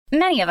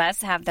Many of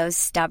us have those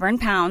stubborn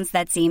pounds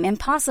that seem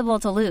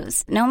impossible to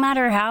lose, no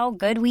matter how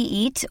good we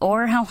eat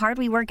or how hard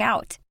we work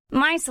out.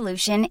 My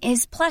solution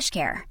is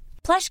PlushCare.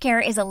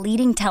 PlushCare is a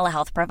leading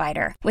telehealth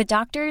provider with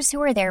doctors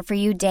who are there for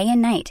you day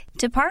and night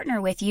to partner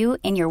with you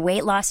in your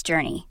weight loss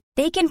journey.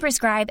 They can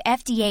prescribe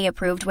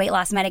FDA-approved weight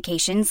loss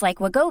medications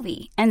like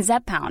Wegovy and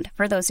Zepbound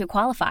for those who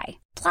qualify.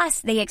 Plus,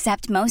 they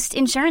accept most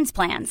insurance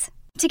plans.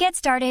 To get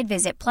started,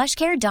 visit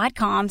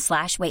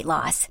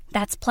plushcare.com/weightloss.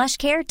 That's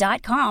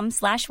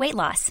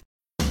plushcare.com/weightloss.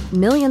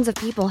 Millions of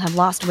people have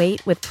lost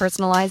weight with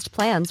personalized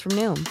plans from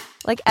Noom.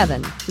 Like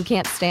Evan, who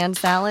can't stand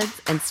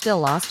salads and still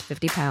lost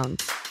 50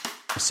 pounds.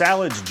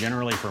 Salads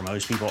generally for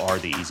most people are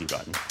the easy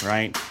button,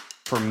 right?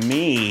 For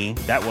me,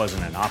 that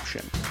wasn't an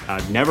option.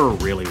 I never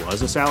really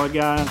was a salad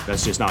guy.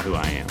 That's just not who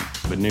I am.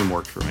 But Noom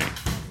worked for me.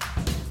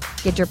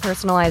 Get your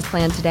personalized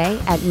plan today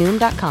at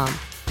Noom.com.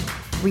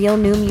 Real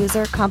Noom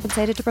user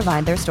compensated to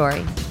provide their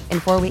story. In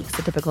 4 weeks,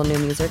 the typical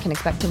Noom user can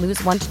expect to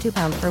lose 1 to 2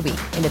 pounds per week.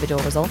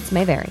 Individual results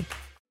may vary.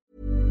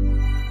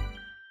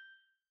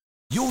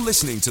 You're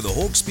listening to the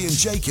Hawksby and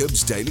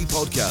Jacobs Daily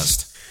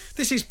Podcast.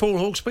 This is Paul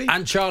Hawksby.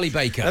 And Charlie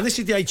Baker. And this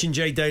is the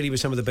H&J Daily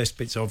with some of the best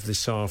bits of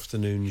this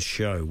afternoon's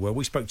show. Well,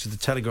 we spoke to the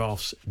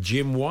Telegraph's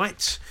Jim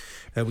White.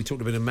 We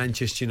talked a bit of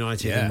Manchester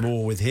United and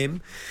more with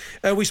him.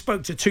 We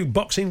spoke to two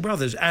boxing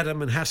brothers,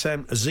 Adam and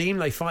Hassan Azim.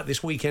 They fight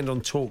this weekend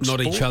on TalkSport.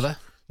 Not each other.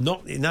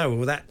 No,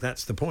 well,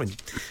 that's the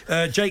point.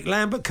 Jake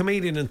Lambert,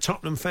 comedian and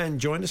Tottenham fan,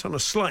 joined us on a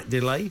slight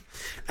delay.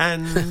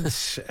 And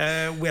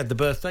we had the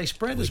birthday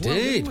spread as well.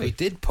 We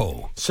did,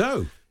 Paul.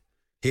 So,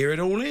 here it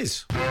all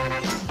is.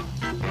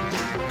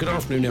 Good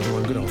afternoon,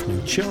 everyone. Good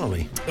afternoon,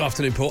 Charlie. Good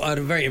afternoon, Paul. I had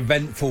a very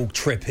eventful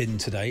trip in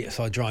today.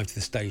 So I drive to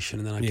the station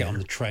and then I get on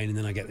the train and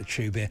then I get the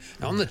tube here.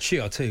 Now, on the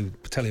tube, I'll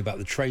tell you about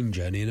the train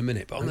journey in a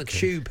minute, but on the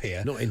tube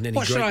here... Not in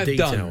any great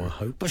detail, I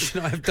hope. What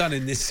should I have done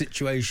in this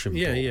situation,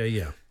 Paul?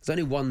 Yeah. There's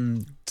only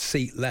one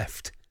seat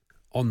left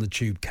on the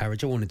tube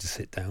carriage. I wanted to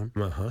sit down.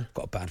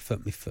 Got a bad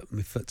foot.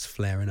 My foot's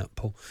flaring up,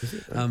 Paul.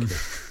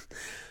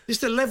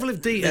 Just the level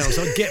of details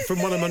I get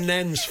from one of my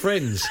nan's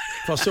friends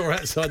if I saw her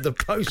outside the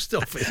post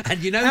office.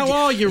 And you know, how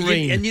are you,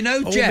 Reen? And you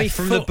know Jeff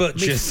from the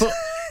butchers.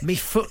 Me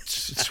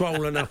foot's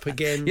swollen up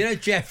again. You know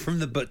Jeff from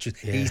the butchers.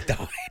 Yeah. He's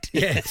died.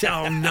 Yes.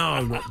 Oh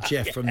no, not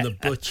Jeff from the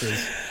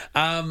butchers.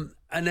 And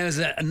there was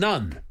a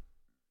nun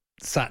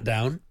sat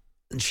down,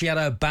 and she had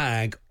her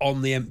bag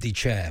on the empty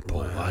chair.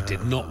 Paul, wow. I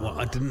didn't know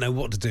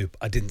what to do.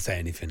 I didn't say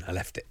anything. I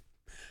left it.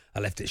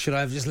 Should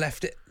I have just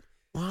left it?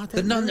 Well, I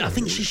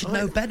think she should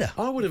know better.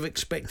 I would have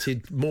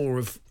expected more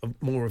of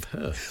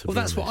her. Well,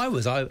 that's what I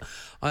was. I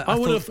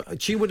would have.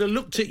 She would have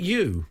looked at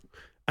you,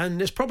 and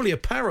there's probably a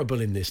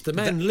parable in this. The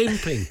man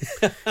limping.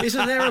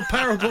 Isn't there a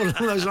parable along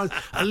those lines?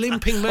 A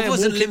limping man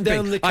walking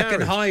down the carriage. I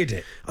can hide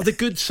it. The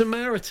Good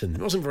Samaritan.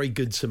 It wasn't very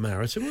Good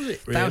Samaritan, was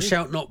it? Really? Thou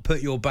shalt not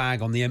put your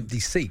bag on the empty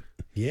seat.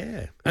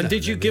 Yeah. And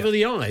did you give her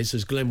the eyes,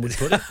 as Glenn would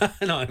put it?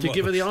 No. Did you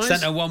give her the eyes?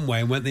 Sent her one way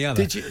and went the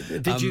other. Did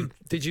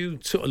you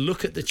sort of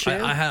look at the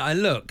chair? I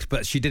looked,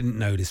 but she didn't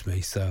notice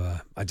me,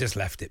 so I just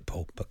left it,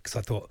 Paul, because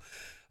I thought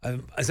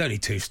there's only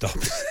 2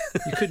 stops.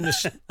 You couldn't have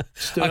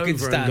stood I over can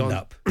stand and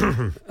up.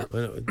 The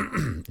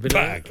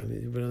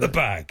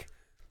bag.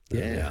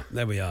 Yeah.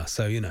 There we are.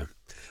 So I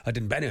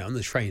didn't. But anyway, on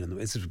the train,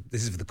 this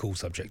is for the cool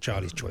subject.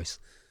 Charlie's choice.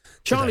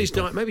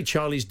 Maybe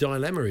Charlie's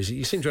dilemma is that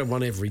you seem to have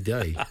one every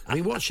day. I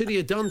mean, what should he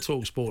have done,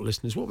 TalkSport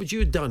listeners? What would you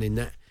have done in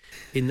that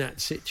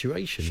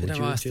situation? Should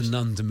have asked the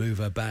nun to move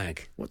her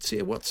bag. What's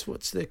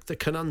the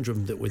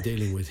conundrum that we're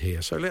dealing with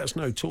here? So let us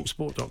know.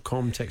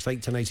 TalkSport.com, text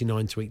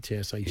 81089 to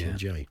TS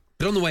H&J.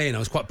 But on the way in, I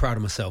was quite proud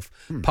of myself.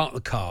 Parked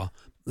the car.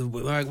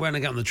 When I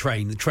get on the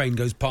train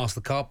goes past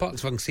the car park,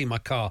 so I can see my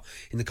car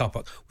in the car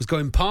park. Was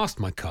going past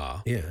my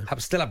car. Yeah.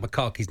 Still have my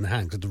car keys in the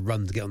hand because I had to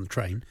run to get on the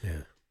train.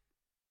 Yeah.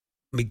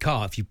 My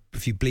car, if you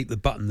bleep the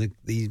button, the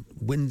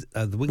wing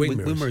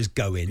mirrors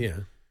go in. Yeah.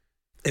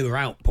 They were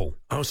out, Paul.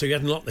 Oh, so you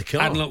hadn't locked the car?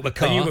 I hadn't locked the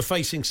car. And you were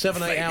facing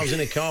 7-8 hours in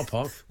a car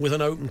park with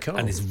an open car.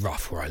 And it's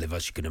rough where I live,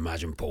 as you can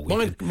imagine, Paul.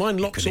 Mine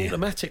locks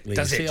automatically.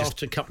 Does it?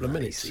 After a couple of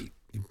minutes. You've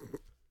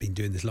been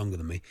doing this longer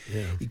than me.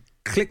 Yeah. You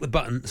click the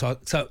button. So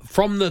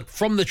from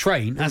the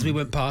train, as we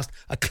went past,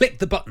 I clicked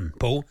the button,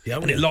 Paul,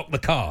 and it locked the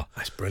car.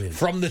 That's brilliant.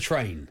 From the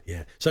train.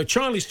 Yeah. So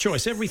Charlie's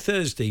Choice. Every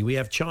Thursday we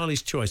have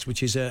Charlie's Choice,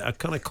 which is a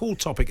kind of cool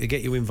topic to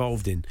get you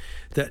involved in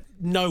that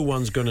no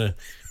one's going to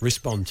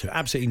respond to.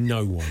 Absolutely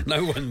no one.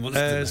 No one wants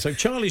to know. So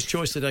Charlie's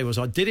Choice today was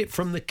I did it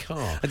from the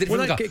car. I did it from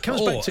the car. It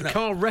comes back to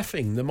car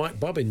reffing, the Mike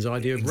Bobbins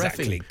idea of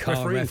reffing.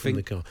 Refereeing from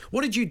the car.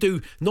 What did you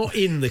do not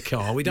in the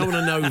car? We don't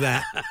want to know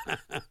that.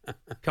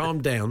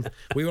 Calm down.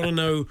 We want to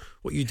know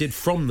what you did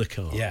from the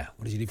car. Yeah,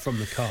 what did you do from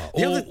the car?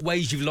 Or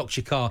ways you've locked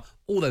your car,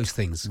 all those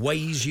things.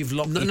 Ways you've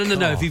locked your car.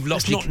 No, if you've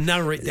locked Let's not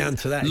narrow it down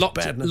to that.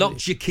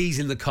 Locked your keys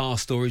in the car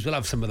stories. We'll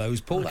have some of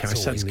those, Paul. Okay,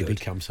 that's always suddenly good.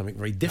 become something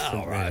very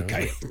different. Oh, right,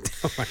 okay.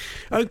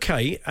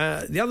 Okay,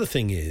 the other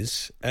thing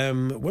is,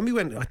 when we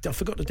went, I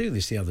forgot to do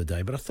this the other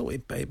day, but I thought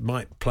it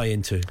might play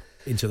into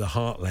into the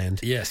heartland.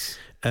 Yes.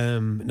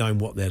 Knowing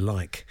what they're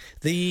like.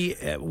 We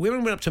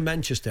went up to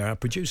Manchester. Our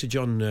producer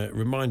John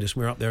reminded us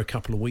we were up there a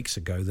couple of weeks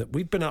ago that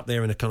we'd been up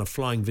there in a kind of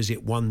flying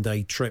visit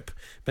one-day trip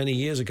many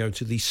years ago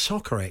to the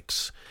Soccer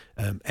X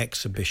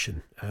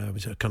exhibition. It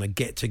was a kind of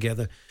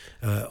get-together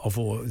of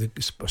all the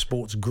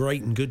sports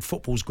great and good,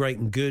 football's great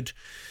and good.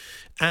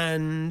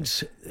 And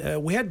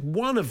we had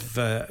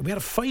a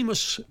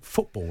famous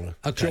footballer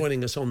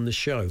joining us on the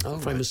show,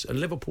 a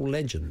Liverpool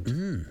legend.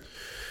 Mm.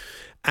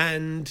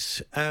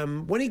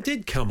 And when he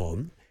did come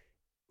on,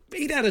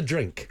 he'd had a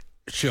drink.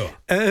 Sure.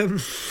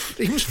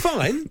 He was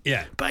fine,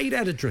 yeah, but he'd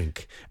had a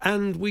drink.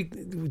 And we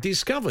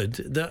discovered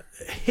that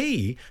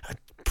he had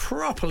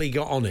properly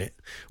got on it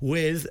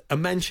with a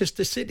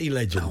Manchester City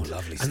legend. Oh,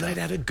 lovely stuff. And they'd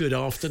had a good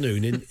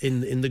afternoon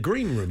in the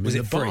green room, was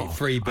in it the bar.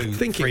 Free booze? I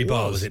think free it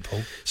bar, was it,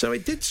 Paul? So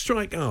it did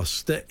strike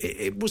us that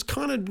it was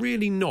kind of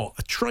really not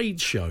a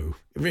trade show,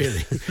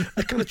 really.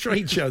 A kind of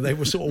trade show they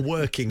were sort of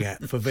working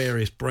at for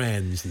various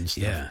brands and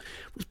stuff. Yeah.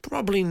 It was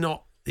probably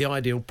not the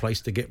ideal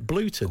place to get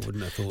bluted. I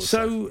wouldn't have thought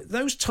so.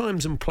 Those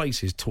times and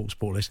places,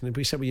 TalkSport listeners,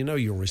 we said, well, you know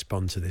you'll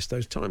respond to this.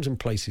 Those times and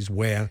places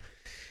where,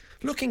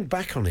 looking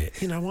back on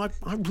it,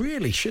 I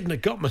really shouldn't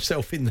have got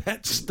myself in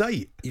that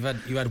state. You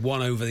had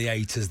one over the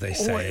eight, as they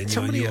say.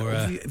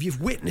 If you've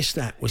witnessed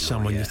that with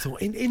someone, you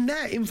thought, in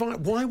that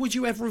environment, why would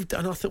you ever have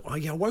done? I thought,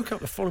 I woke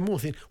up the following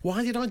morning thinking,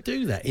 why did I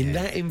do that in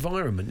that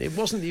environment? It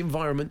wasn't the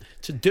environment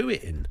to do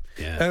it in.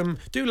 Yeah.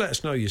 Do let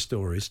us know your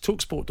stories.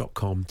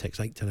 Talksport.com,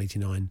 text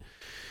 81089.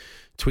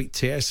 Tweet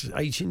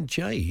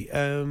TSH&J.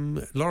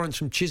 Lawrence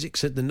from Chiswick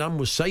said the nun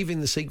was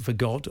saving the seat for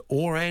God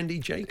or Andy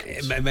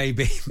Jacobs. It may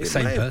be the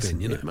same person,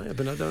 It may have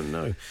been, I don't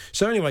know.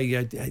 So anyway,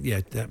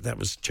 that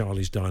was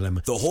Charlie's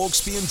dilemma. The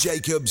Hawksbee and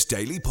Jacobs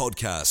Daily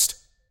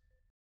Podcast.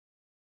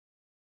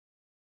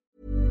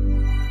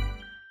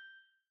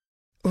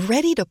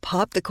 Ready to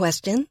pop the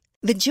question?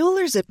 The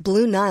jewelers at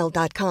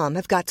BlueNile.com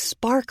have got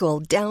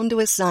sparkle down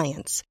to a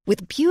science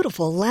with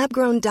beautiful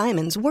lab-grown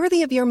diamonds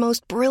worthy of your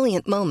most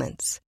brilliant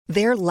moments.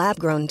 Their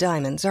lab-grown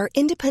diamonds are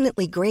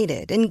independently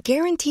graded and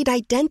guaranteed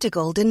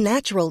identical to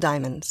natural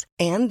diamonds,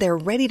 and they're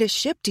ready to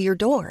ship to your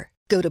door.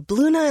 Go to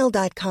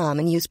BlueNile.com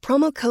and use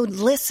promo code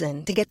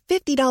LISTEN to get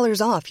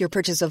 $50 off your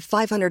purchase of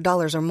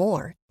 $500 or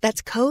more.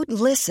 That's code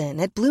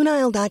LISTEN at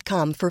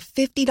BlueNile.com for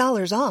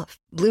 $50 off.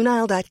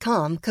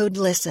 BlueNile.com, code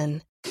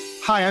LISTEN.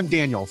 Hi, I'm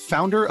Daniel,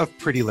 founder of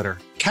Pretty Litter.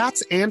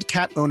 Cats and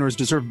cat owners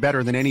deserve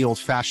better than any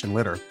old-fashioned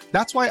litter.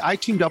 That's why I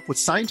teamed up with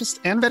scientists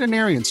and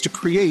veterinarians to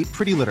create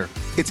Pretty Litter.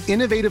 Its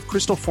innovative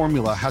crystal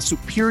formula has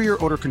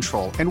superior odor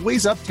control and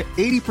weighs up to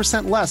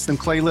 80% less than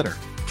clay litter.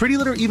 Pretty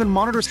Litter even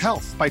monitors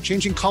health by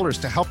changing colors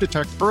to help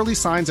detect early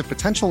signs of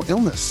potential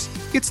illness.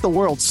 It's the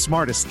world's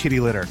smartest kitty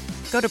litter.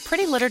 Go to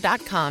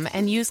prettylitter.com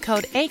and use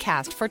code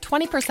ACAST for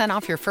 20%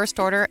 off your first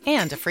order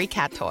and a free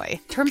cat toy.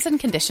 Terms and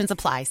conditions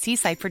apply. See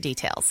site for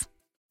details.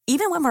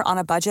 Even when we're on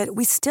a budget,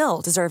 we still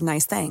deserve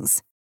nice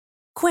things.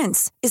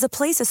 Quince is a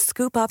place to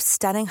scoop up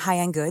stunning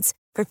high-end goods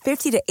for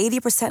 50 to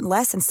 80%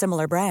 less than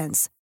similar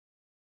brands.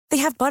 They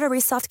have buttery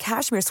soft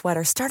cashmere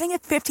sweaters starting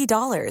at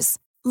 $50,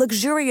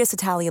 luxurious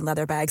Italian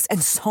leather bags,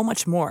 and so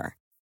much more.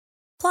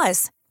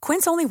 Plus,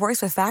 Quince only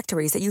works with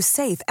factories that use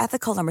safe,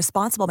 ethical, and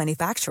responsible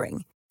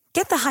manufacturing.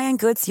 Get the high-end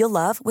goods you'll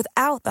love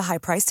without the high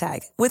price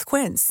tag with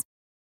Quince.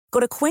 Go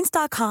to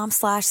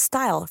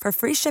quince.com/style for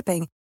free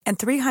shipping and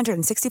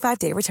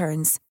 365-day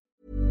returns.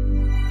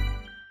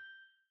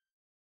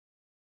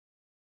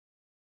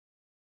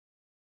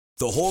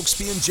 The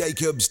Hawksbee and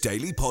Jacobs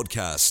Daily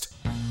Podcast.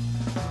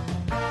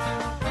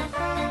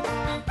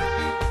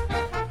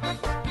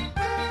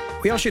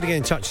 We asked you to get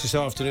in touch this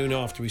afternoon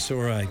after we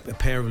saw a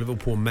pair of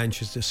Liverpool and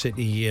Manchester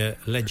City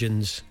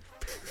legends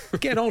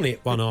get on it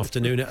one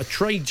afternoon at a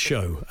trade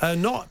show.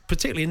 Not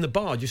particularly in the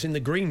bar, just in the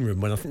green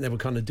room when I think they were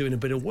kind of doing a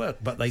bit of work,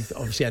 but they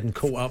obviously hadn't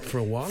caught up for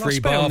a while. Free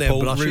bar,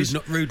 Paul,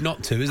 rude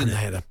not to, isn't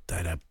and it? They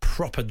had a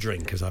proper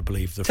drink, as I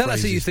believe the Tell phrase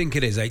us who is. you think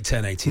it is,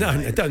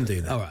 81089. No, don't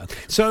do that. All right, okay.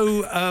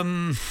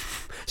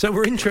 So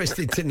we're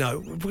interested to know,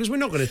 because we're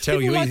not going to tell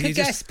People you like anything.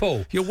 a guess,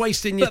 Paul. You're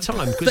wasting your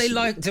time. They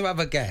like to have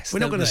a guess. We're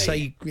not going to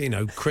they?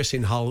 say, Chris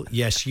in Hull,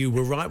 yes, you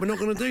were right. We're not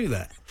going to do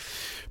that.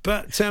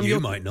 But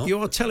you might not. You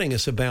are telling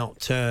us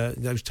about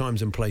those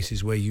times and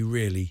places where you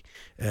really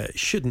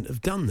shouldn't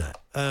have done that.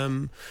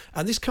 And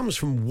this comes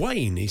from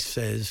Wayne. He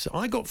says,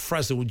 I got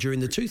frazzled during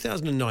the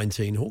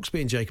 2019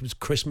 Hawksbee and Jacobs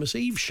Christmas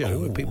Eve show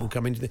when people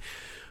come into the...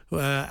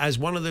 as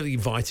one of the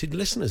invited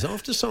listeners.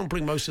 After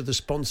sampling most of the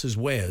sponsors'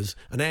 wares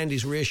and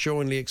Andy's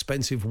reassuringly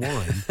expensive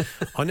wine,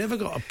 I never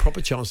got a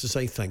proper chance to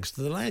say thanks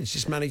to the lads.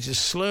 Just managed a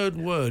slurred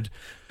word.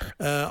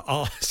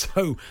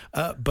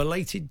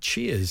 Belated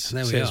cheers,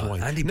 there we says are.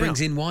 Wayne. Andy brings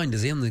in wine,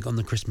 does he, on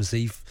the Christmas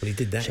Eve? Well, he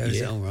did that, shows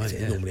yeah. It all right,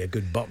 It's yeah. normally a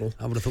good bottle.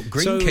 I would have thought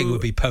Green King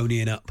would be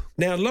ponying up.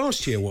 Now,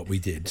 last year, what we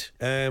did,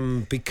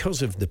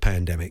 because of the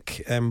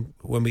pandemic,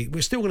 when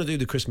we're still going to do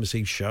the Christmas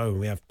Eve show, and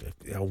we have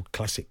old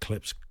classic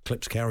clips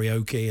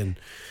karaoke and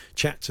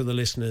chat to the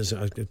listeners,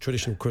 a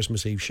traditional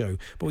Christmas Eve show.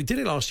 But we did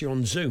it last year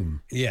on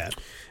Zoom. Yeah.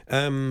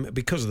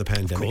 Because of the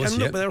pandemic. Of course, and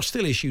look, yeah. there are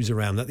still issues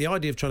around that. The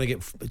idea of trying to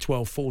get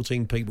 12,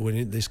 14 people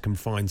in this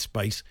confined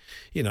space,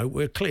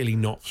 we're clearly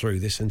not through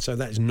this, and so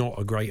that's not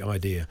a great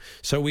idea.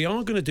 So we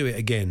are going to do it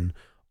again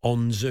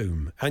on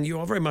Zoom, and you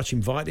are very much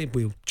invited.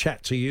 We'll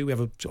chat to you. We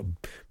have a sort of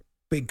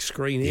big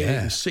screen here. Yeah. You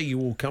can see you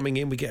all coming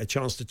in. We get a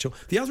chance to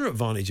talk. The other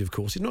advantage, of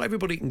course, is not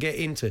everybody can get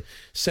into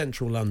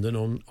central London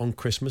on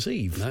Christmas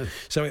Eve. No.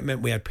 So it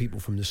meant we had people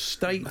from the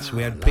States.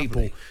 We had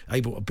people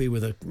able to be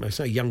with,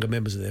 younger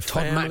members of their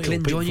Todd family.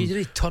 Macklin joined you, did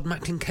he? Todd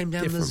Macklin came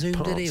down the Zoom,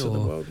 did he?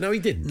 No, he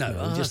didn't. No,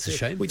 that's a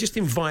shame. We just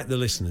invite the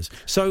listeners.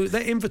 So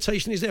that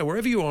invitation is there.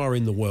 Wherever you are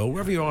in the world,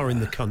 wherever you are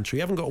in the country,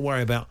 you haven't got to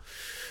worry about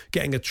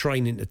getting a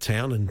train into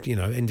town and,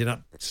 ending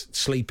up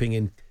sleeping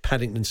in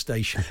Paddington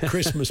Station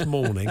Christmas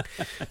morning.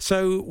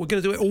 So we're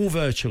going to do it all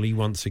virtually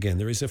once again.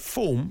 There is a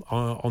form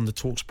on the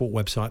TalkSport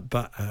website,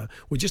 but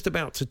we're just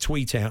about to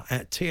tweet out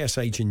at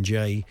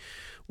TSH&J.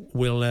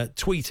 We'll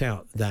tweet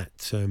out that...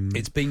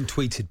 it's been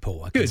tweeted,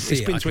 Paul. It's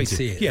been tweeted.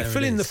 See it. Yeah, there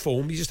fill it in the is.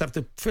 form. You just have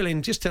to fill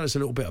in, just tell us a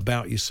little bit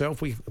about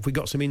yourself. If we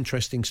got some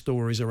interesting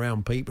stories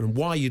around people and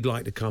why you'd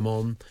like to come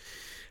on.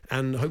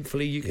 And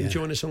hopefully you can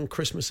join us on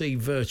Christmas Eve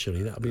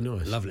virtually. That'd be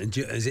nice. Lovely. And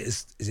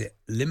is it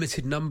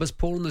limited numbers,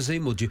 Paul, on the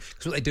Zoom? Or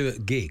because what they do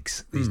at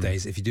gigs these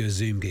days, if you do a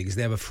Zoom gig, is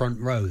they have a front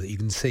row that you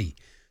can see.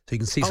 So you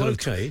can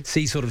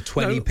see sort of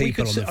 20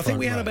 people on the front I think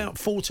we had row. about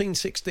 14,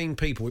 16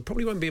 people. We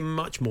probably won't be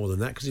much more than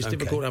that because it's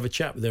difficult to have a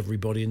chat with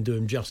everybody and do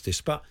them justice.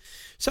 But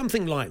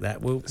something like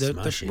that. We'll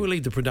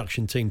leave the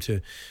production team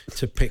to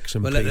pick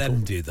some people. Let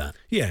them do that.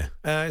 Yeah.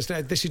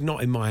 This is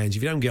not in my hands.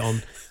 If you don't get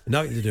on,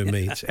 nothing to do with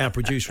me. It's our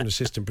producer and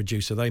assistant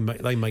producer. They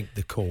make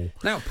the call.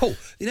 Now, Paul,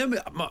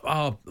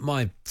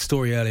 my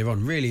story earlier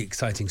on, really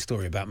exciting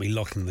story about me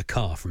locking the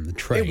car from the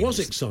train. It was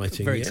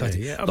exciting. Very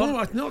exciting. Yeah.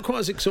 Not quite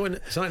as exciting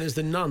as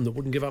the nun that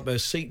wouldn't give up her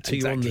seat to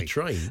you on the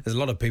train. There's a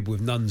lot of people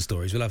with nun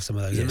stories. We'll have some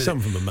of those. Yeah, some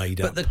of them are made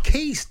up. But the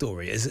key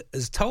story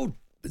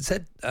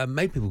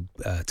made people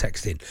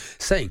text in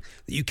saying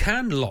that you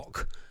can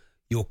lock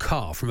your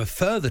car from a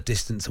further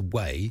distance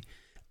away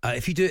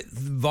if you do it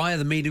via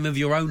the medium of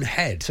your own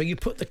head. So you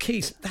put the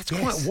keys. That's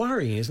quite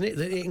worrying, isn't it?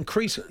 That it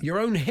increases your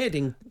own head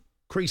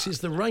increases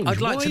the range.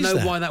 I'd like to know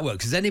why that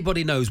works. Does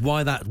anybody knows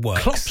why that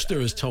works? Klopster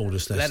has told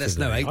us that. Let us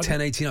know.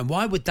 81089.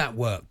 Why would that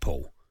work,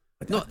 Paul?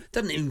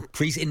 Doesn't it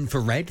increase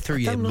infrared through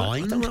your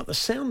mind? I don't like the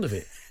sound of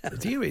it.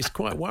 Do you? It's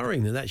quite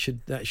worrying that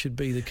should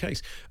be the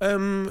case.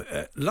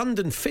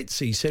 London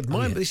Fitzy said,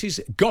 this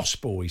is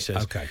gospel, he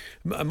says. Okay.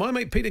 My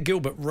mate Peter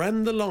Gilbert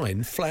ran the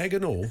line, flag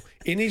and all,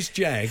 in his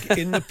Jag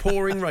in the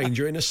pouring rain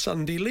during a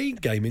Sunday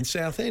League game in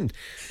Southend.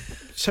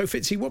 So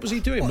Fitzy, what was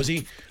he doing?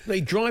 They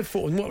drive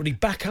forward and what would he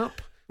back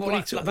up?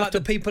 Like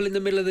the people in the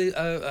middle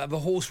of a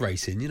horse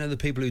racing, the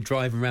people who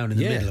drive around in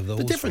the middle of the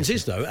horse The difference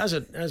racing. is, though,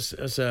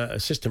 as an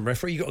assistant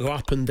referee, you've got to go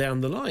up and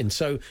down the line.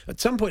 So at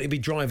some point, he'd be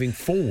driving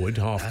forward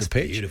half the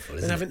pitch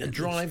and having to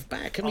drive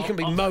back. And you can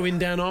be mowing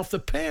down half the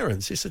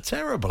parents. It's a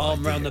terrible idea.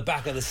 Arm round the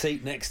back of the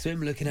seat next to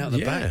him, looking out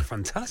the back.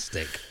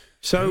 Fantastic.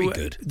 So very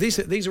good.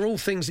 These are all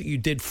things that you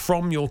did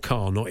from your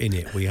car, not in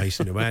it, we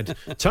hasten to add.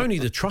 Tony,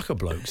 the trucker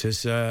bloke,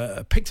 says,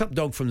 picked up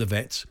dog from the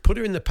vets, put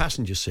her in the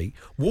passenger seat,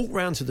 walked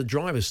round to the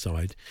driver's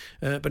side,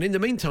 but in the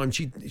meantime,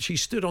 she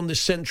stood on the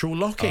central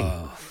locking.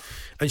 Oh.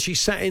 And she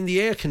sat in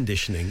the air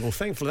conditioning. Well,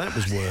 thankfully that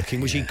was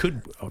working, which he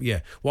could,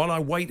 while I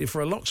waited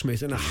for a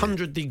locksmith in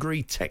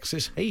 100-degree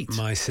Texas heat.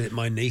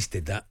 My niece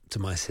did that to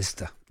my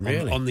sister.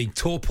 Really? On the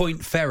Tor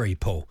Point ferry,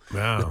 Paul.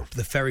 Wow.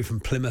 The ferry from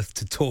Plymouth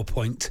to Tor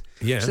Point.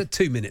 Yeah. It's a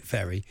 2-minute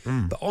ferry.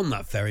 But on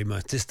that ferry, my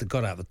sister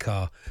got out of the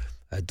car.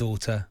 Her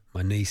daughter,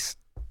 my niece,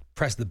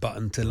 pressed the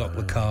button to lock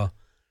the car.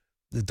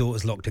 The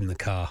daughter's locked in the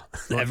car.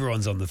 Right.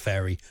 Everyone's on the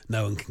ferry.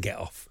 No one can get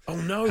off. Oh,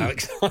 no. How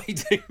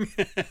exciting.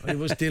 I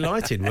was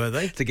delighted, were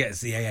they? To get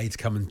the AA to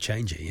come and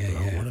change it.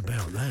 Yeah. What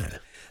about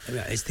that?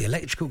 It's the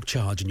electrical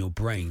charge in your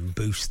brain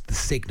boosts the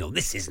signal.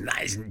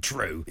 That isn't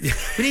true.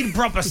 We need a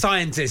proper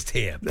scientist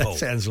here, Paul. That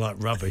sounds like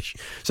rubbish.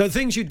 So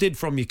things you did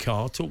from your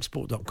car,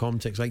 talksport.com,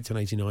 text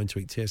 81089,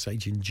 tweet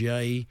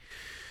TSH&J.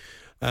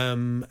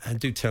 And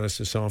do tell us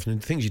this afternoon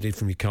things you did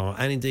from your car,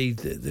 and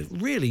indeed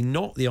really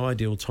not the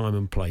ideal time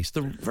and place,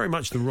 very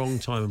much the wrong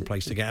time and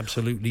place to get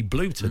absolutely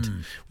bluted,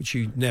 which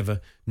you never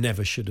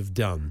should have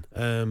done.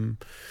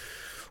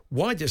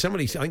 Why did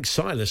somebody? I think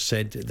Silas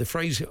said the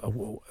phrase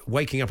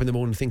 "waking up in the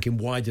morning thinking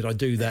why did I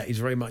do that" is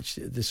very much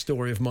the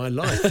story of my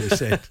life. He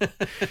said.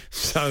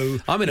 So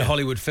I'm in a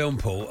Hollywood film,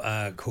 Paul,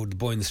 called "The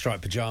Boy in the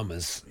Striped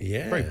Pajamas."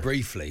 Yeah, very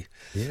briefly.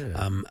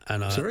 Yeah,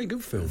 and it's a very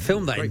good film.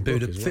 Filmed that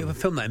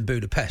in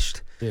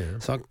Budapest. Yeah.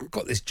 So I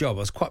got this job.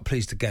 I was quite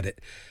pleased to get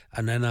it,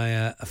 and then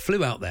I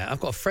flew out there. I've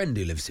got a friend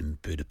who lives in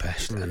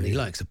Budapest, and he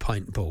likes a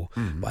pint, Paul.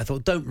 But I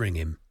thought, don't ring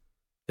him.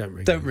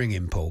 Don't ring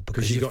him, Paul,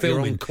 because you're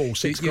filming. You're on call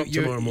 6 o'clock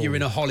tomorrow morning. You're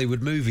in a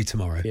Hollywood movie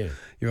tomorrow. Yeah.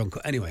 You're on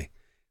call. Anyway,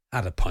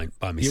 Had a pint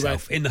by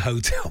myself in the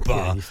hotel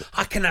bar. Yeah,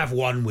 I can have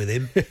one with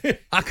him.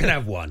 I can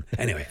have one.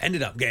 Anyway,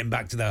 ended up getting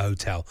back to the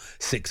hotel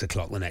 6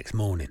 o'clock the next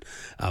morning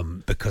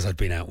because I'd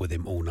been out with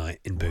him all night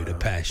in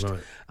Budapest.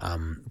 Right.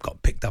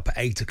 Got picked up at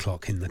 8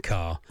 o'clock in the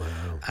car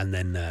and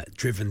then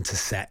driven to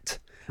set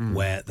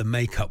where the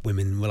makeup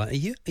women were like, are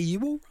you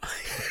all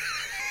right?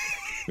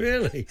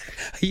 Really?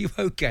 Are you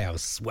okay? I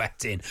was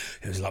sweating.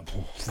 It was like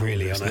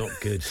really not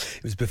good. It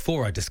was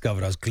before I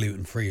discovered I was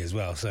gluten free as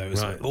well, so it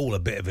was all a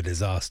bit of a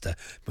disaster.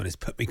 When it's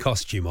put my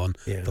costume on,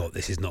 thought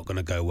this is not going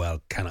to go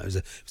well. It was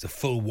a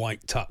full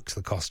white tux,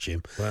 the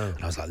costume. Wow.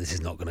 And I was like, this is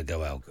not going to go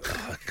well.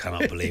 I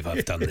cannot believe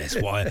I've done this.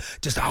 Why?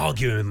 Just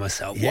arguing with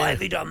myself. Why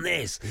have you done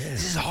this? Yeah.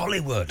 This is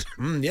Hollywood.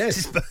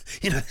 Yes.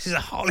 This is a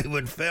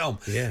Hollywood film.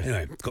 Yeah.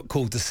 Anyway, got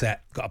called to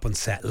set. Got up on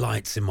set.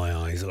 Lights in my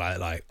eyes.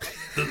 Like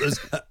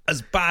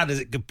as bad as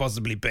it could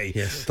possibly be.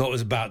 Yes. Thought I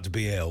was about to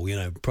be ill,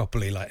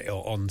 properly like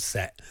on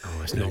set.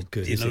 Oh, it's not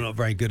good. Not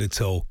very good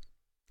at all.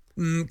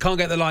 Can't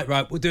get the light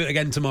right. We'll do it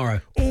again tomorrow.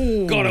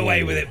 Ooh. Got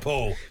away with it,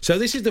 Paul. So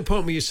this is the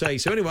point where you say,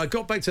 so anyway, I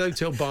got back to the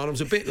hotel bar and I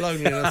was a bit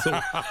lonely and I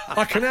thought,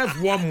 I can have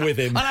one with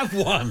him. I'll have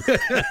one.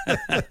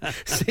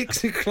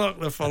 6 o'clock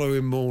the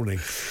following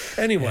morning.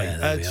 Anyway,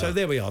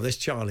 there we are. There's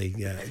Charlie.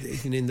 Yeah,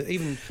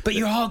 But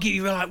you argue,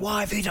 you were like, why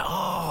have you done?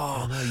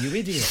 Oh, no, you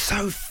idiot.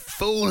 So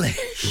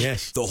foolish.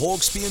 Yes. The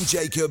Hawksbee and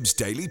Jacobs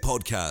Daily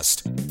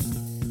Podcast.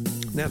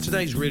 Now,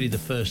 today's really the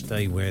first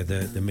day where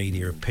the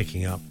media are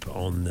picking up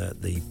on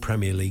the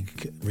Premier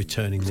League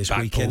returning this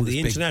weekend. The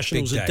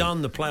internationals are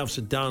done, the playoffs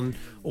are done,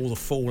 all the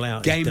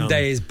fallout is done. Game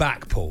day is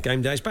back, Paul.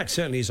 Game day is back.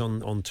 Certainly is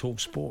on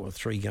TalkSport.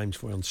 3 games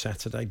for on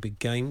Saturday, big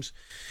games,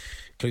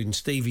 including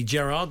Stevie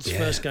Gerrard's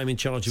first game in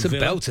charge of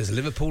Villa. Some belters.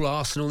 Liverpool,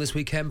 Arsenal this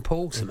weekend,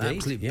 Paul. Some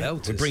absolute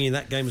belters. We're bringing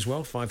that game as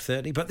well,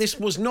 5:30. But this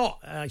was not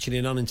actually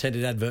an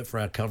unintended advert for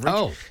our coverage.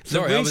 Oh,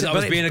 sorry, I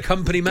was being a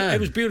company man. It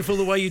was beautiful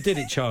the way you did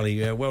it,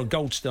 Charlie. Well,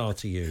 gold star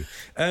to you.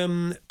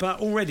 But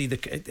already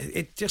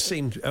it just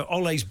seemed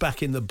Ole's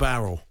back in the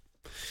barrel.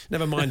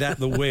 Never mind at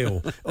the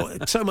wheel.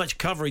 So much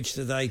coverage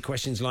today.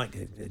 Questions like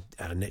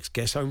our next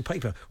guest home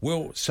paper.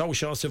 Will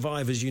Solskjaer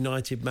survive as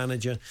United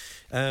manager?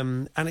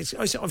 And it's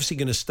obviously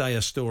going to stay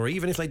a story,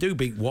 even if they do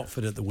beat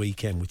Watford at the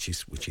weekend, which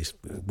is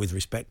with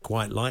respect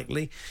quite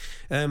likely.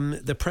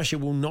 The pressure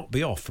will not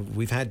be off.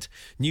 We've had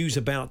news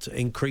about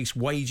increased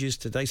wages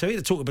today. So here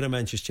to talk about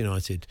Manchester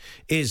United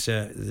is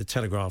the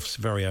Telegraph's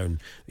very own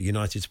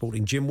United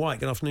supporting Jim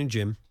White. Good afternoon,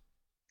 Jim.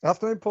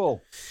 Afternoon,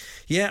 Paul.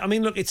 Yeah, I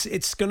mean, look,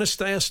 it's going to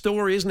stay a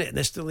story, isn't it?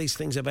 There's still these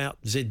things about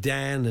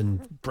Zidane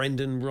and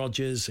Brendan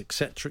Rodgers,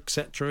 etc.,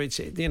 etc. It's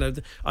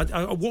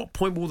at what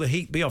point will the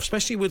heat be off?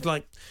 Especially with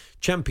like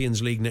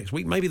Champions League next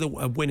week, maybe the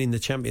winning the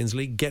Champions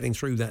League, getting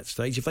through that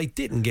stage. If they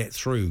didn't get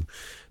through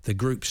the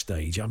group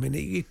stage, I mean,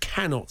 you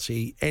cannot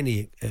see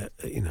any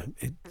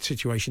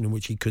situation in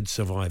which he could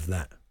survive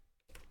that.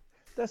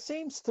 There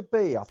seems to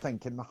be, I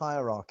think, in the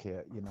hierarchy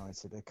at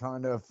United, a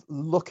kind of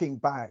looking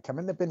back. I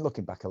mean, they've been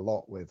looking back a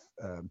lot with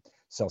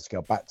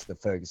Solskjaer back to the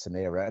Ferguson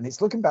era, and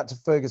it's looking back to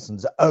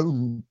Ferguson's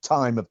own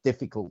time of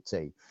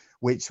difficulty,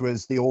 which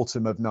was the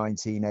autumn of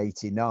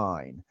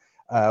 1989,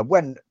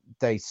 when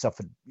they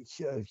suffered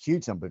a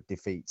huge number of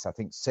defeats, I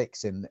think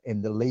 6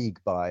 in the league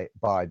by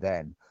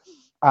then.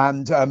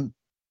 And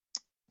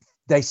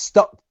they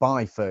stuck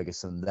by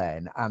Ferguson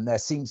then, and there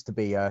seems to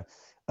be a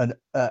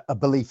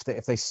belief that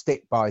if they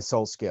stick by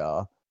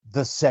Solskjaer,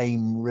 the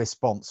same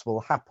response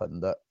will happen,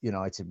 that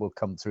United will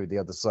come through the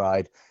other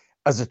side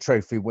as a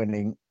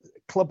trophy-winning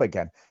club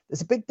again.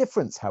 There's a big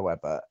difference,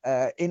 however.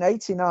 In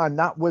 '89,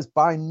 that was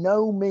by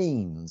no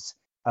means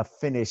a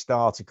finished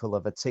article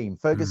of a team.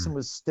 Ferguson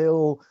was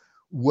still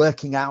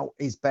working out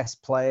his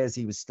best players.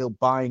 He was still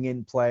buying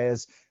in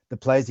players. The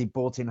players he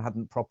bought in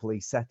hadn't properly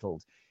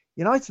settled.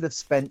 United have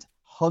spent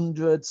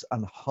hundreds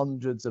and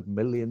hundreds of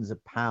millions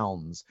of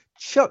pounds,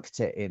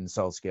 chucked it in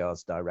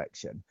Solskjaer's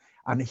direction.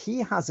 And he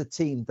has a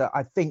team that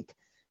I think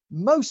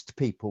most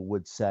people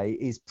would say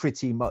is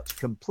pretty much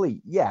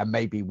complete. Yeah,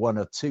 maybe 1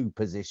 or 2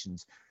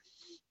 positions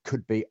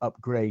could be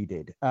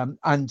upgraded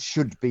and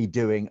should be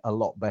doing a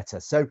lot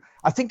better. So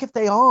I think if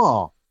they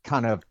are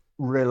kind of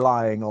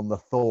relying on the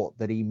thought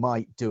that he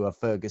might do a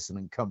Ferguson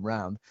and come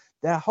round,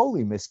 they're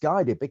wholly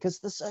misguided because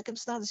the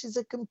circumstances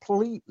are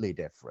completely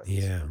different.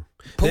 Yeah.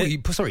 Paul,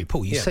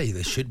 you say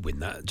they should win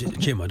that.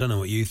 Jim, I don't know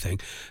what you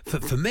think.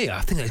 For me,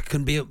 I think there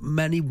can be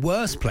many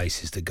worse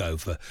places to go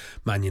for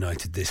Man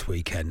United this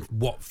weekend.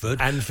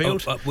 Watford.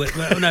 Anfield? But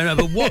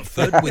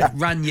Watford with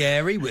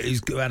Ranieri,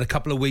 who's had a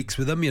couple of weeks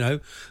with them,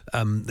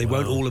 they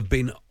won't all have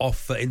been off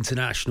for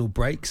international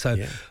break. So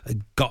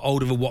got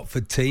hold of a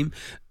Watford team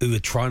who are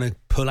trying to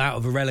pull out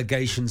of a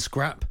relegation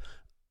scrap.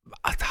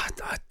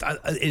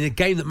 In a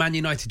game that Man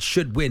United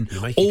should win,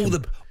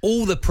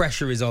 all the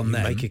pressure is on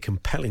them. Make a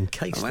compelling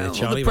case there,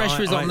 Charlie. The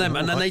pressure is on them,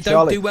 and then they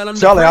don't do well under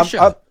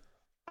pressure.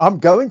 I'm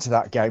going to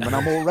that game and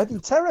I'm already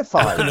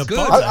terrified.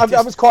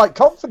 I was quite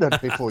confident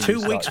before.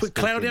 2 weeks with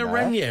Claudio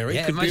Ranieri.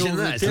 Yeah, could imagine be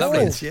that. It's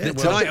lovely. Yeah,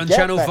 Tonight on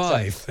Channel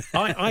 5.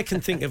 I can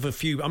think of a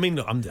few. I mean,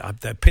 look, I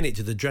pin it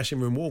to the dressing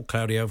room wall,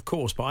 Claudio, of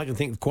course, but I can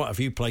think of quite a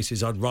few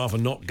places I'd rather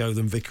not go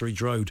than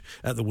Vicarage Road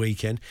at the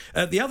weekend.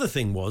 The other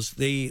thing was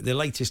the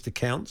latest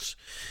accounts,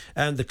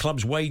 and the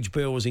club's wage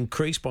bill was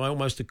increased by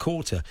almost a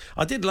quarter.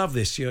 I did love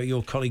this.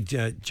 Your colleague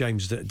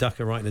James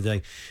Ducker writing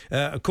today.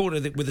 A quarter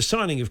with the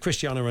signing of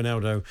Cristiano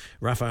Ronaldo,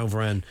 Rafael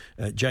Varane,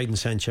 Jadon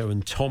Sancho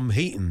and Tom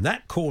Heaton.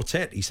 That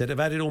quartet, he said, have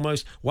added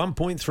almost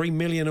 1.3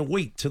 million a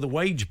week to the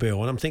wage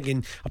bill. And I'm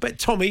thinking, I bet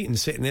Tom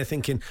Heaton's sitting there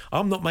thinking,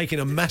 I'm not making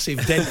a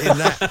massive dent in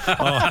that.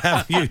 Or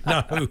have you?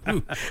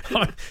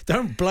 No.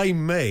 Don't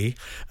blame me.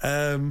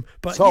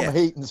 But Tom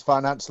Heaton's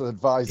financial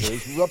advisor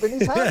is rubbing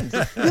his hands.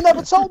 You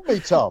never told me,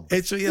 Tom.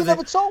 You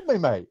never told me,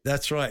 mate.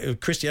 That's right.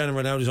 Cristiano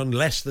Ronaldo's on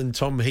less than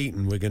Tom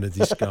Heaton, we're going to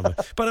discover.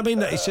 But I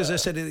mean, it's as I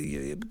said,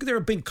 they're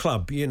a big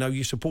club. You know,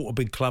 you support a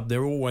big club,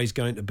 they're always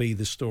going to be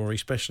the story,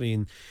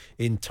 especially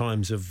in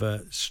times of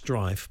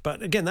strife.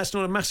 But again, that's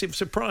not a massive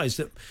surprise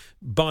that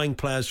buying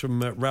players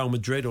from Real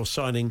Madrid or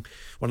signing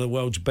one of the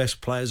world's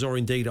best players, or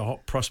indeed a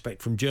hot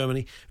prospect from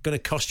Germany, are going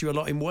to cost you a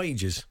lot in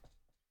wages.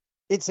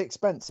 It's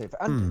expensive.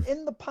 And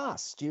in the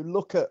past, you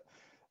look at,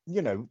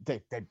 you know,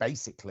 they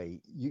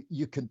basically,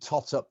 you can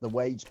tot up the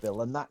wage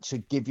bill and that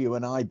should give you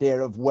an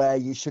idea of where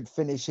you should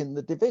finish in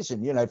the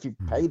division. You know, if you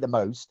pay the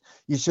most,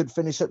 you should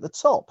finish at the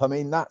top. I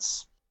mean,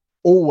 that's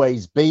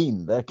always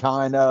been the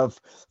kind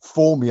of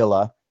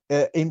formula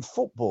in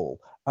football.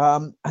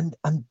 And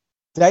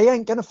they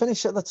ain't going to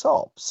finish at the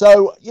top.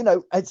 So, you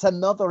know, it's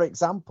another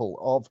example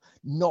of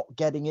not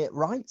getting it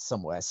right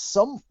somewhere.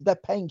 They're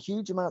paying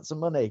huge amounts of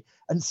money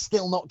and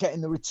still not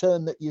getting the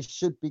return that you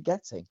should be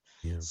getting.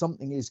 Yeah.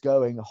 Something is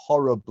going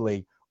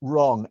horribly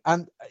wrong.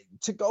 And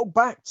to go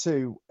back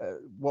to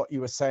what you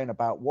were saying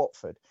about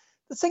Watford,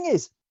 the thing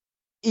is,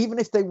 even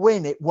if they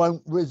win, it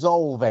won't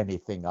resolve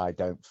anything, I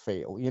don't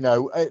feel. You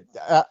know,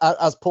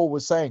 as Paul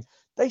was saying,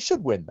 they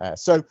should win there.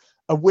 So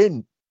a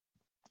win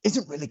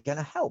isn't really going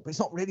to help. It's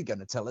not really going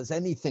to tell us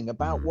anything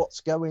about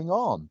what's going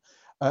on.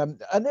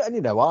 And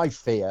you know, I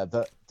fear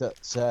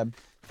that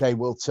they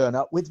will turn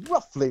up with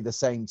roughly the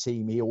same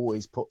team he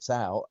always puts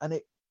out, and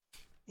it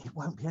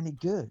won't be any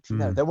good. You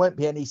know, there won't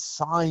be any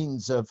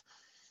signs of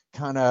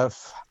kind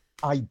of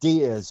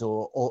ideas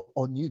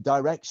or new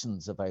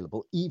directions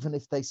available, even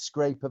if they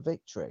scrape a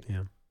victory.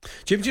 Yeah.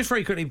 Jim, just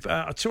very quickly,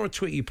 I saw a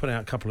tweet you put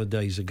out a couple of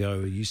days ago.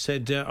 You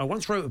said, I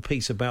once wrote a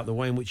piece about the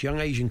way in which young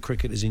Asian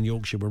cricketers in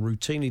Yorkshire were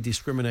routinely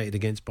discriminated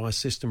against by a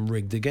system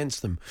rigged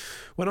against them.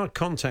 When I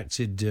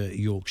contacted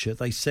Yorkshire,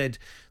 they said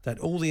that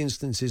all the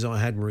instances I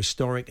had were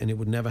historic and it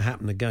would never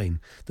happen again.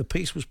 The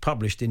piece was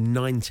published in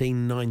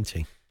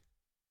 1990.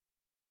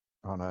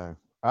 Oh, no.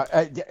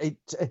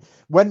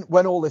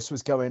 When all this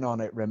was going on,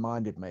 it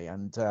reminded me,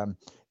 and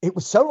it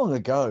was so long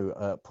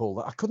ago, Paul,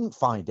 that I couldn't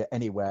find it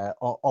anywhere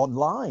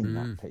online.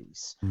 That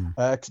piece,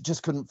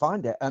 just couldn't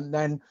find it. And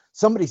then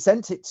somebody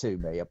sent it to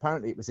me.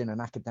 Apparently, it was in an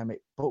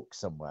academic book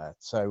somewhere.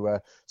 So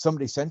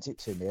somebody sent it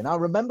to me, and I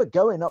remember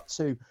going up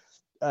to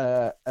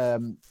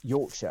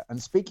Yorkshire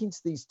and speaking to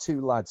these two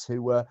lads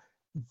who were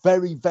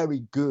very,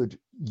 very good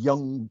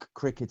young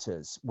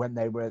cricketers when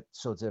they were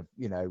sort of,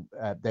 you know,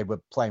 they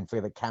were playing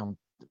for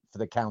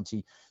the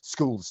county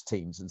schools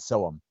teams and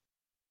so on.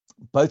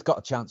 Both got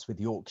a chance with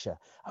Yorkshire,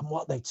 and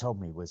what they told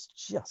me was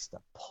just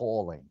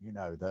appalling. You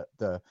know,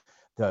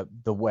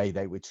 the way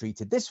they were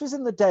treated. This was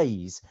in the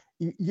days,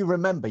 you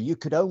remember, you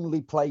could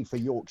only play for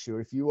Yorkshire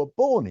if you were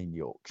born in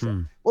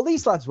Yorkshire. Well,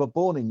 these lads were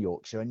born in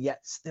Yorkshire, and yet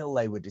still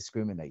they were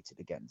discriminated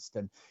against.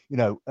 And you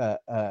know,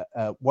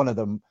 one of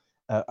them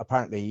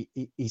apparently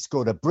he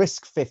scored a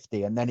brisk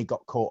 50, and then he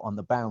got caught on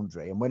the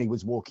boundary. And when he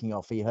was walking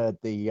off, he heard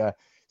the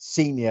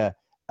senior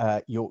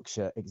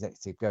Yorkshire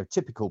executive go,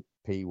 typical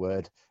P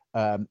word,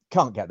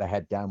 can't get the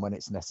head down when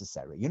it's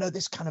necessary. You know,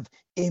 this kind of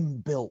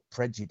inbuilt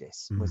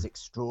prejudice was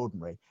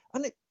extraordinary.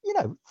 And, you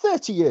know,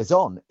 30 years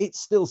on, it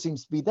still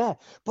seems to be there.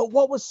 But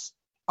what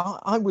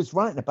I was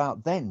writing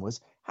about then was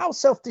how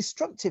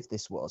self-destructive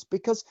this was,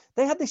 because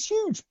they had this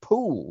huge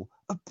pool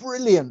of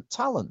brilliant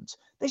talent.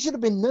 They should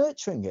have been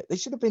nurturing it. They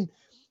should have been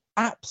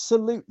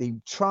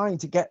absolutely trying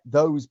to get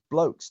those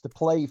blokes to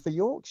play for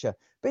Yorkshire.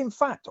 But in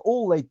fact,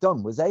 all they'd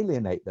done was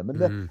alienate them.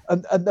 And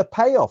the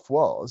payoff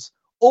was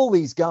all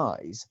these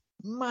guys,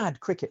 mad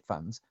cricket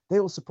fans, they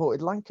all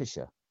supported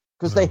Lancashire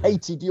because they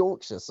hated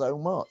Yorkshire so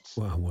much.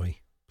 Wow.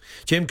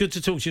 Jim, good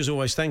to talk to you as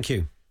always. Thank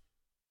you.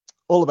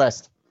 All the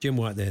best. Jim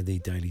White there, the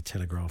Daily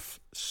Telegraph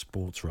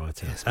sports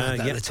writer. Yes,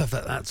 it's tough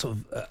that sort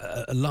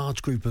of a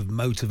large group of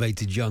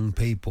motivated young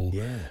people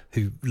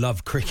who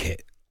love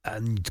cricket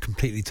and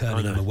completely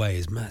turning them away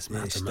is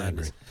madness.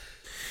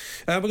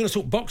 We're going to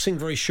talk boxing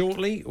very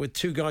shortly with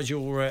two guys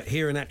you'll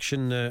hear in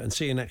action and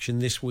see in action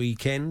this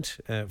weekend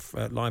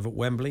live at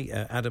Wembley.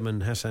 Adam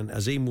and Hassan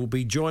Azim will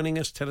be joining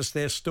us, tell us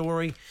their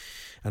story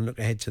and look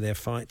ahead to their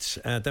fights.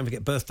 Don't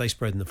forget birthday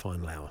spread in the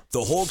final hour. The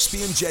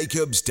Hawksbee and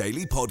Jacobs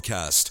Daily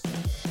Podcast.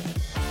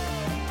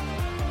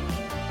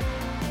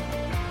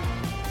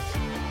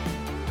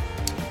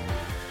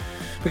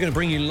 We're going to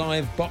bring you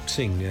live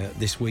boxing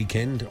this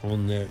weekend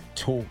on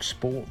Talk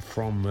Sport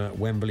from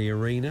Wembley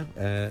Arena.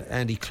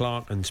 Andy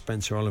Clark and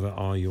Spencer Oliver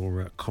are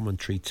your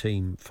commentary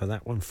team for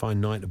that one.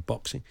 Fine night of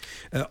boxing.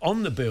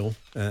 On the bill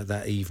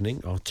that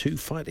evening are two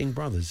fighting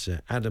brothers,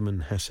 Adam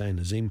and Hassan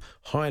Azim,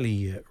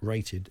 highly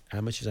rated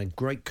amateurs, had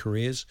great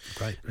careers.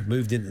 Great.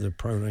 Moved into the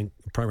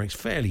pro ranks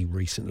fairly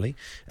recently,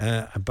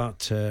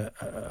 but are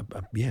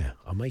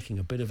making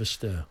a bit of a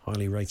stir.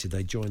 Highly rated.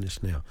 They join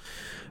us now.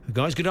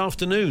 Guys, good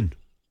afternoon.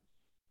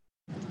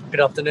 Good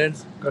afternoon.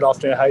 Good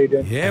afternoon. How are you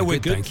doing? Yeah, we're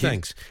good,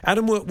 thanks.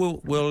 Adam,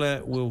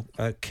 we'll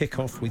kick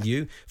off with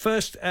you.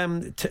 First,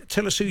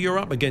 tell us who you're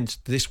up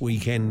against this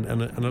weekend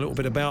and a little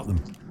bit about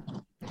them.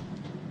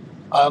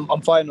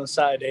 I'm fighting on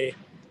Saturday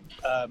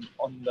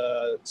on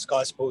the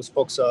Sky Sports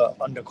Boxer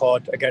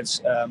undercard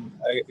against a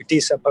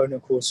decent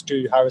opponent called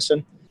Stu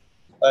Harrison.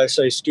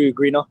 Stu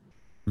Greener.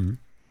 Mm-hmm.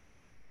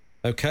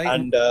 Okay.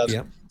 And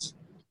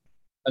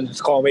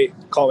just can't wait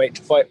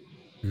to fight.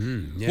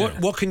 Yeah.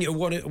 What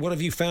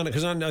have you found?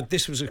 Because I know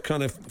this was a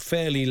kind of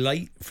fairly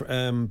late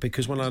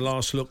because when I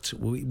last looked,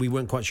 we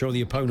weren't quite sure who the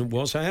opponent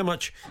was. So how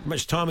much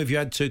time have you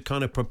had to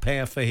kind of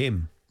prepare for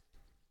him?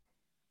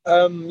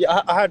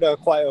 I had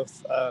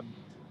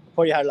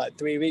probably had like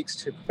 3 weeks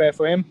to prepare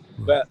for him,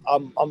 but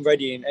I'm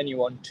ready in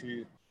anyone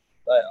to.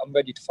 I'm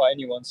ready to fight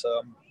anyone.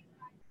 So.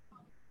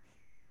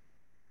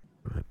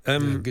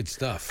 Good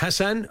stuff.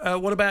 Hassan,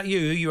 what about you?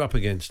 Who are you up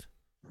against?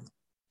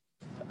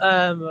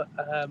 My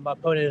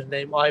opponent is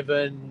named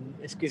Ivan.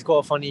 He's got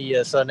a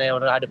funny surname. I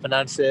don't know how to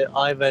pronounce it.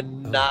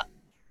 Ivan Nat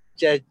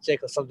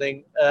Jek or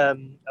something. I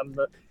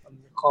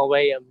can't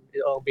wait.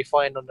 I'll be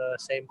fighting on the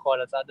same card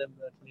as Adam,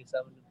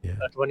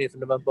 20th of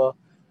November.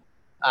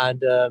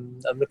 And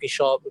I'm looking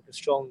sharp, looking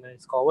strong, and I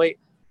can't wait.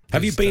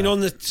 Have you been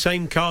on the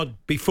same card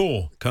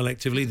before,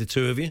 collectively, the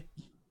two of you?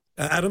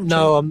 Adam?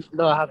 No,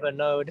 I haven't.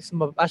 No, this is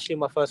actually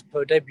my first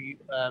pro debut.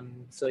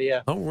 So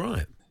yeah. Oh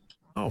right.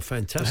 Oh,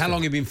 fantastic. And how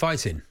long have you been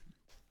fighting?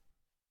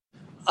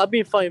 I've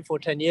been fighting for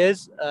 10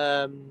 years.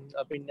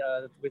 I've been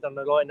we've done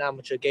a lot in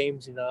amateur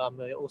games.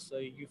 I'm also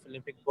Youth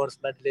Olympic bronze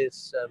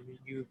medalist,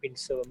 European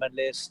silver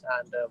medalist,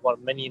 and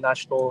won many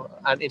national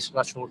and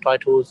international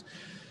titles.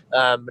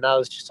 Now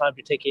it's just time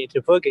to take it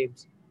into pro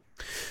games.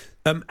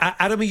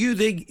 Adam, are you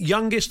the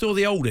youngest or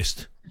the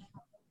oldest?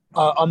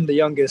 I'm the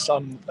youngest.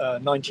 I'm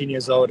 19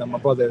 years old, and my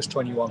brother is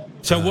 21.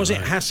 So was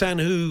it Hassan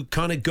who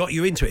kind of got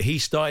you into it? He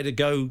started to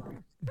go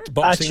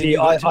boxing. Actually,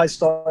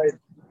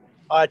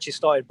 I actually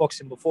started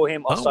boxing before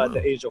him. I started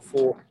at the age of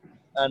 4,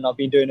 and I've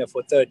been doing it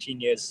for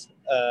 13 years.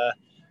 I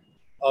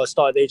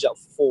started at the age of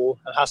 4,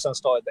 and Hassan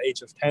started at the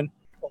age of 10.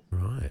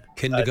 Right.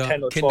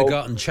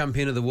 Kindergarten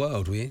champion of the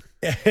world, were you?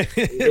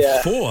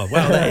 Yeah. 4.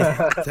 Wow,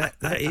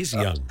 that is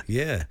young.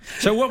 Yeah.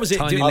 So what was it?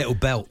 Tiny little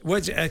belt.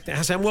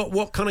 Hassan,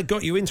 what kind of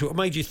got you into it? What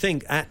made you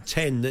think at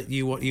 10 that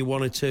you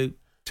wanted to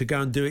go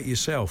and do it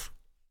yourself?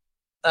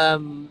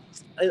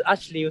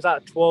 Actually, it was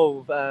at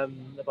 12.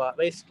 But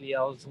basically,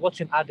 I was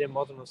watching Adam.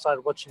 I was on the side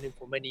watching him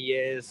for many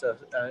years.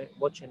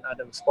 Watching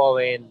Adam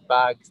sparring,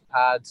 bags,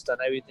 pads, done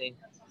everything.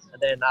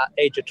 And then at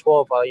age of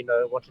 12, I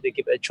wanted to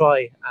give it a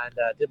try and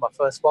did my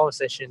first sparring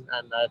session,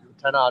 and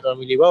turned out I done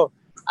really well.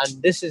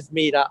 And this is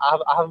me that I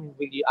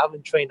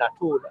haven't trained at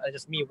all. And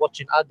just me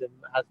watching Adam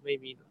has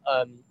made me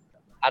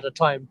at the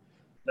time,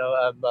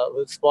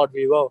 sparred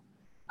really well.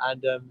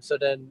 And so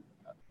then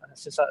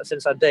since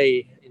that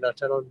day,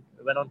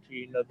 went on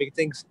to big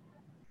things.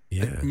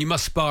 Yeah. And you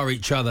must spar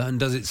each other. And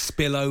does it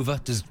spill over?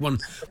 Does one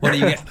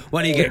you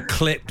get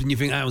clipped and you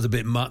think that was a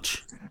bit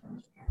much?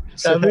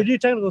 So we do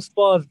technical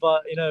spars,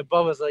 but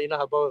brothers are,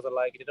 how brothers are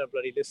like, they don't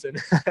bloody listen.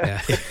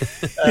 Yeah.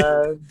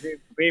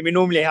 We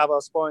normally have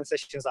our sparring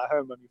sessions at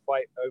home when we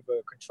fight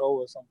over control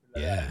or something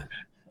like that.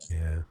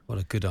 Yeah. What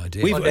a good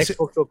idea. On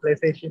Xbox or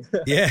PlayStation.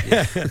 Yeah.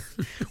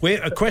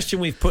 A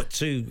question we've put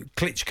to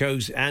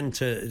Klitschko's and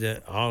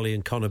to Harley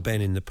and Conor Benn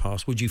in the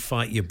past: would you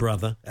fight your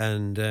brother?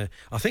 And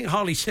I think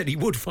Harley said he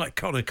would fight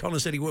Conor. Conor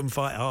said he wouldn't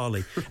fight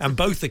Harley. And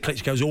both the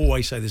Klitschko's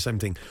always say the same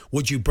thing: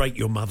 would you break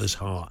your mother's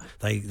heart?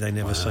 They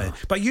never say it.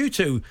 But you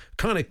two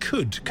kind of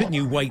couldn't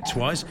you?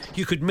 Weight-wise,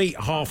 you could meet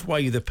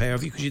halfway, the pair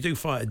of you, because you do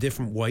fight at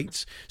different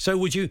weights. So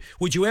would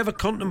you ever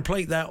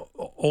contemplate that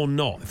or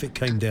not if it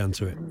came down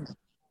to it?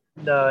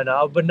 No,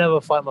 I would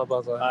never fight my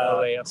brother. No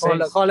way. I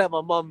can't let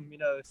my mum,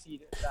 see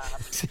that.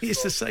 See,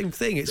 it's the same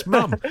thing. It's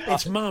mum.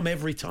 It's mum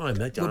every time.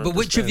 But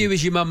which of you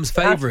is your mum's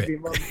favourite?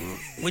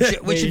 Which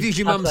of you is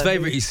your mum's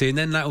favourite, you see, and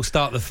then that will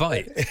start the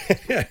fight.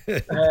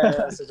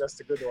 That's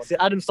a good one. See,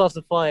 Adam starts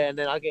the fight, and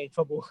then I get in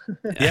trouble.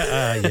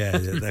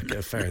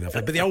 Fair enough.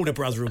 But the older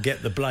brother will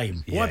get the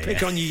blame. Why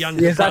pick on your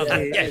younger brother?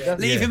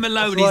 Leave him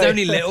alone. He's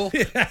only little.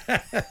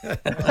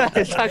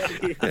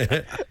 Exactly.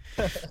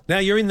 Now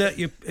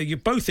you're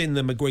both in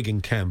the McGuigan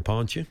camp,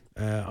 aren't you?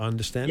 I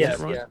understand. Yes, is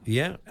that right?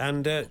 Yeah.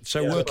 And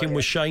working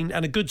with Shane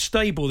and a good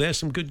stable there,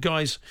 some good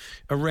guys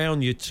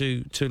around you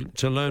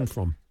to learn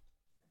from.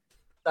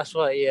 That's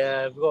right.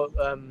 Yeah, we've got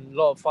a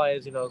lot of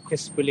fighters.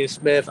 Chris William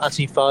Smith,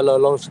 Anthony Fowler,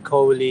 Lawrence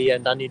Coley,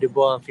 and Danny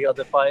Dubois, and a few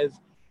other fighters.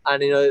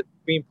 And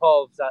being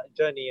part of that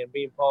journey and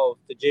being part of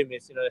the gym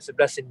is, it's a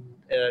blessing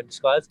in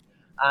disguise.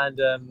 And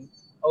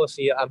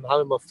obviously, I'm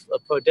having a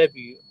pro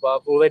debut, but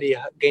I've already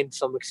gained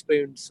some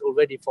experience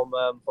already from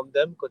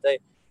them, because they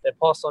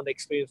passed on the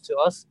experience to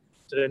us,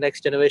 to the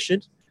next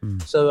generation.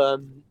 So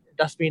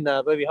that's been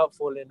very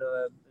helpful in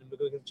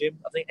McGuigan Gym.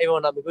 I think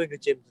everyone at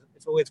McGuigan Gym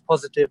is always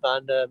positive,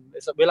 and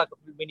we're like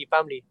a mini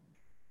family.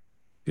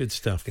 Good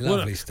stuff.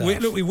 Lovely stuff.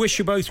 We wish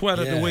you both well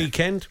at the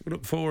weekend. We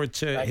look forward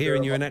to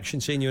hearing you in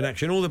action, seeing you in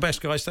action. All the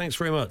best, guys. Thanks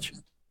very much.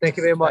 Thank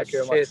you very much.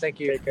 Cheers. Thank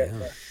you.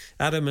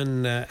 Adam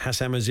and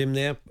Hassam Azim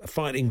there,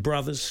 fighting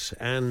brothers,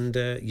 and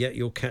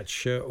you'll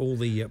catch all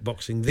the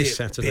boxing this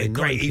Saturday. Be a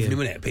great evening,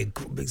 wouldn't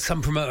it? Be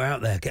some promoter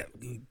out there,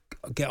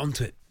 get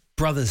onto it.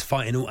 Brothers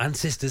fighting all, and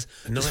sisters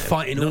just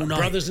fighting all night.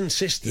 Brothers and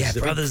sisters.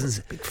 Yeah, brothers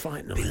and big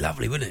fight night. Be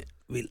lovely, wouldn't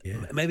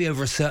it? Maybe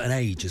over a certain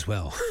age as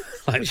well.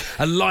 Like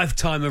a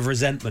lifetime of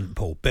resentment,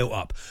 Paul, built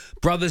up.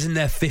 Brothers in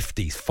their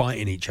 50s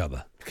fighting each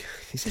other.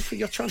 Is this what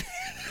you're trying to...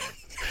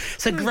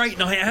 It's a great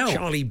night out.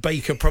 Charlie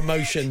Baker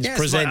Promotions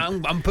present.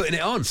 I'm putting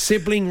it on.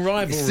 Sibling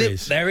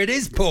rivalries. There it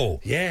is,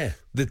 Paul. Yeah.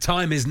 The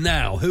time is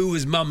now. Who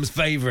was Mum's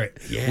favourite?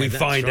 Yeah, we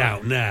find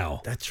out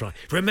now. That's right.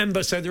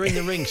 Remember, so they're in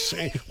the ring.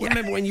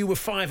 Remember when you were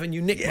 5 and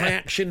you nicked my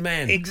Action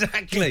Man?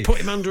 Exactly. You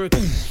put him under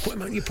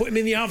you put him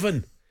in the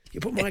oven. You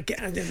put my...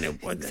 Exactly.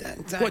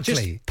 What,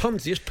 just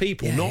puns, just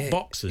people, not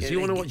boxers. You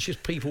want to watch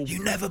just people...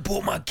 You never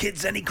bought my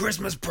kids any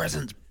Christmas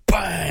presents.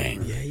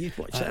 Bang! Yeah, you'd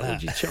watch that,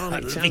 would you, Charlie?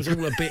 It sounds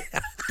all a bit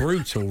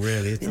brutal,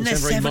 really. It in their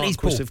 70s,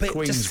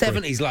 Paul. Just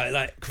 70s, like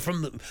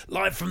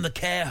live from the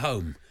care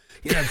home.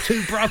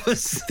 Two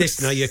brothers.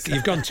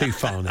 You've gone too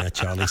far now,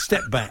 Charlie.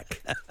 Step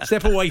back.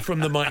 Step away from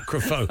the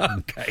microphone.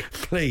 Okay.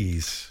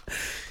 Please.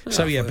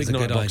 So, big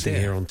night boxing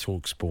here on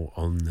TalkSport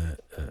on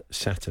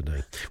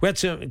Saturday. We had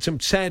some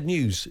sad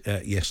news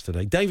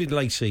yesterday. David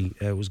Lacey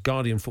was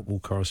Guardian football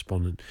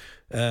correspondent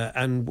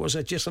and was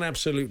just an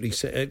absolutely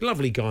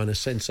lovely guy and a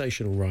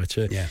sensational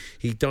writer. Yeah.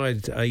 He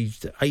died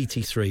aged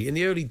 83. In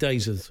the early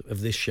days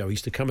of this show, he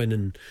used to come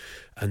in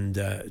and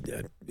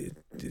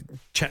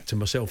chat to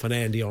myself and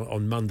Andy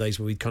on Mondays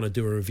where we'd kind of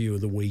do a review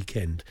of the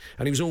weekend.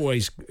 And he was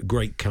always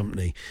great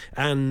company.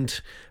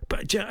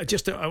 But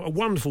just a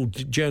wonderful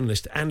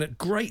journalist and a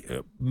great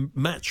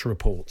match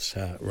reports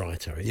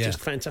writer. It's just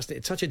fantastic.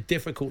 It's such a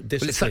difficult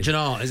discipline. Well, it's such an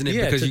art, isn't it?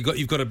 Yeah, because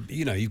you've got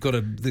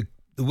to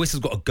the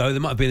whistle's got to go. There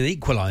might have been an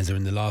equaliser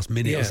in the last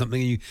minute or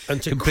something, and you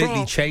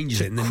completely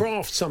change it. And then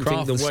craft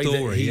something the way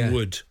that he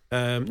would.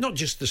 Not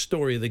just the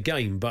story of the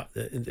game, but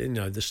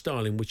the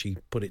style in which he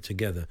put it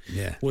together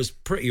was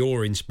pretty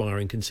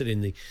awe-inspiring,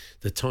 considering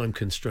the time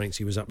constraints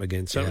he was up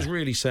against. So it was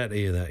really sad to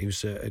hear that. He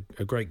was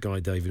a great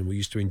guy, David, and we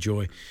used to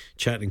enjoy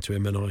chatting to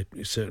him, and I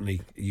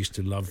certainly used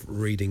to love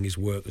reading his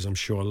work, as I'm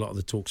sure a lot of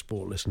the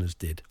TalkSport listeners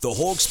did. The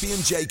Hawksbee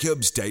and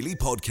Jacobs Daily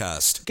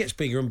Podcast. It gets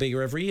bigger and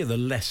bigger every year, the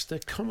Leicester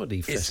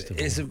Comedy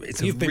Festival. It's a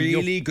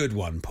really good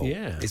one, Paul.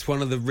 Yeah. It's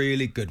one of the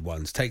really good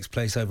ones. Takes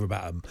place over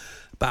about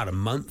a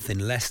month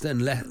in Leicester,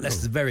 and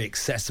Leicester's a very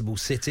accessible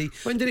city.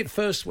 When did it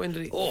first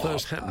happen?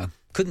 I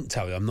couldn't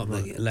tell you. I'm not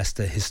the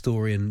Leicester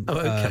historian,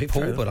 okay,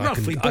 Paul, but I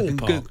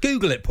can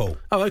Google it, Paul.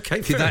 Oh, okay.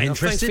 If you're that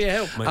interested. Thanks for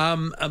your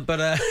help, mate.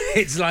 But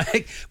it's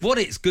like, what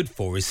it's good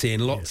for is seeing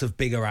lots of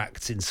bigger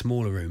acts in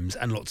smaller rooms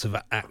and lots of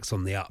acts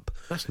on the up.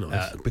 That's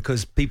nice.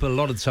 Because a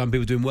lot of the time,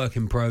 people doing work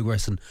in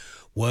progress and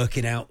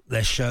working out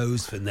their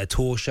shows and their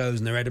tour shows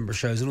and their Edinburgh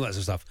shows and all that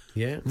sort of stuff.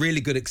 Yeah.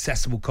 Really good,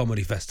 accessible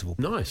comedy festival.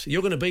 Nice.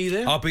 You're going to be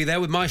there? I'll be there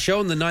with my show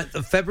on the 9th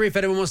of February if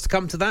anyone wants to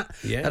come to that.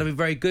 Yeah. That'll be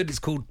very good. It's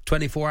called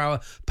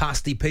 24-Hour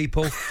Pasty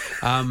People. Good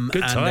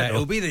title. And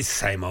it'll be the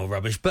same old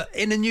rubbish, but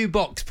in a new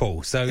box,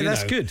 Paul. So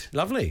that's good.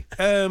 Lovely.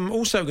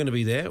 Also going to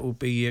be there will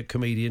be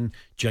comedian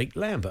Jake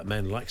Lambert.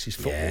 Man likes his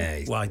football.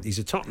 Yeah, he's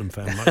a Tottenham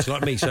fan, much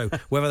like me. So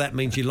whether that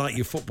means you like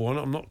your football or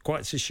not, I'm not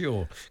quite so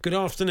sure. Good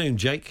afternoon,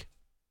 Jake.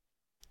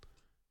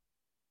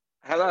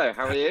 Hello,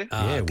 how are you?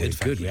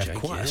 Good. We had Jake,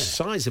 quite a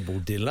sizable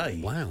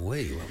delay. Wow,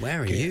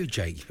 where are you,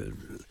 Jake?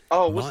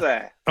 Oh, was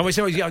there? Oh, it's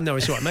all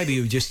right. Maybe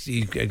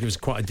it was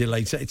quite a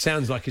delay. It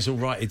sounds like it's all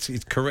right. It's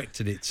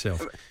corrected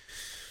itself.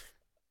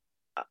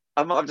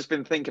 I've just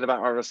been thinking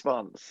about my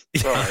response.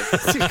 Sorry.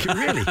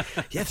 Really?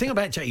 Yeah, the thing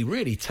about Jake, he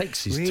really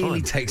takes his time.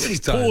 He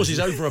pauses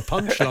over a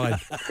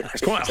punchline.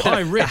 It's quite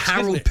high risk. The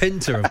Harold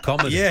Pinter of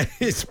comedy. Yeah,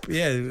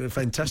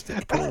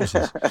 fantastic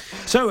pauses.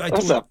 So,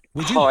 that's a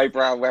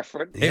highbrow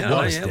reference. It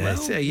was. Yeah,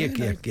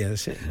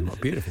 that's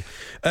it. Beautiful.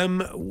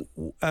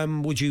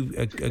 Would you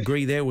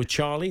agree there with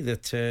Charlie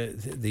that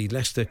the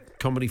Leicester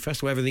Comedy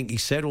Festival, everything he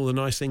said, all the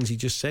nice things he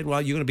just said?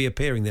 Well, you're going to be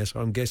appearing there, so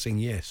I'm guessing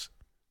yes.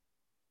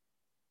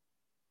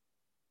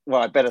 Well,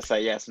 I better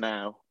say yes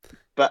now.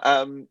 But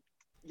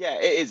yeah,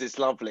 it is. It's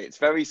lovely. It's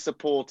very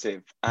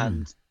supportive,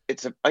 and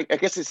I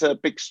guess it's a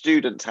big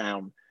student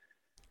town.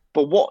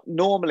 But what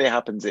normally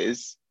happens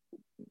is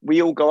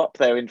we all go up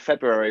there in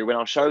February when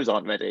our shows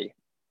aren't ready,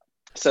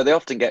 so they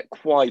often get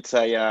quite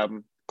a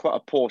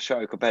poor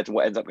show compared to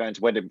what ends up going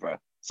to Edinburgh.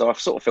 So I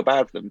sort of feel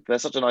bad for them. They're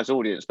such a nice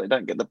audience, but they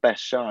don't get the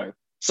best show.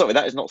 Sorry,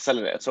 that is not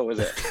selling it at all, is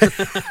it?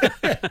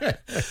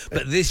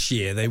 But this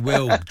year they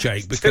will,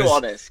 Jake,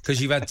 because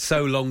you've had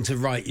so long to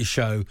write your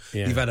show.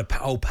 Yeah. You've had a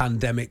whole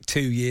pandemic, 2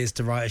 years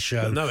to write a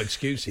show. But no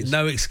excuses.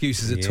 No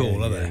excuses at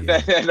all, are there?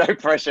 Yeah. No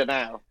pressure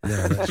now.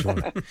 No, that's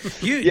right.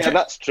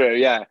 That's true,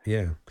 yeah.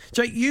 Yeah.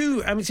 Jake,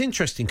 it's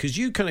interesting because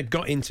you kind of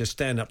got into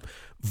stand-up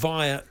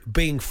via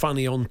being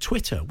funny on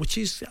Twitter, which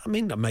is,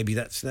 maybe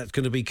that's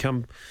going to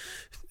become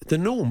the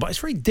norm, but it's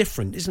very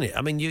different, isn't it?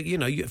 I mean,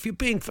 if you're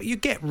you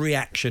get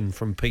reaction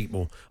from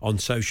people on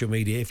social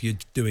media if you're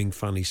doing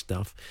funny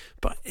stuff,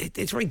 but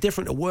it's very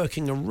different to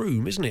working a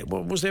room, isn't it?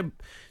 What was there?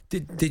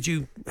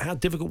 How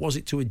difficult was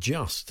it to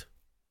adjust?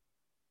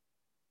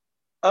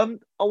 I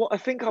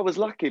think I was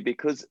lucky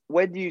because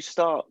when you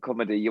start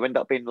comedy, you end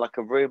up being like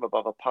a room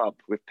above a pub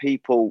with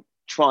people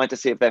trying to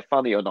see if they're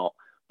funny or not.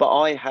 But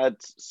I had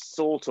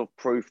sort of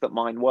proof that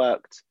mine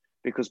worked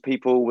because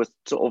people were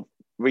sort of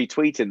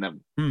retweeting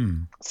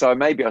them. So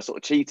maybe I sort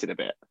of cheated a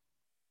bit.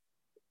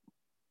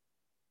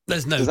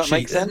 There's no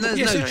cheating there.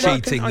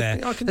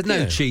 There's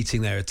no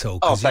cheating there at all.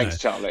 Oh, thanks,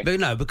 Charlie. But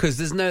no, because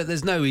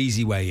there's no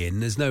easy way in.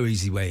 There's no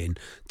easy way in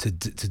to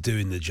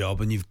doing the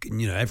job, and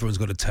everyone's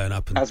got to turn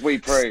up and as we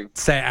prove,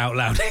 say it out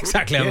loud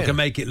exactly how we can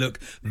make it look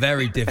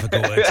very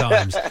difficult at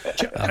times.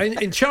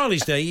 In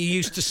Charlie's day, he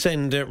used to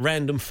send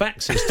random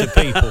faxes to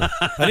people,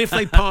 and if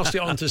they passed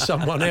it on to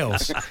someone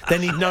else,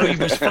 then he'd know he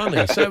was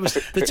funny. So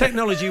the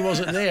technology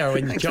wasn't there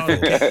when Charlie.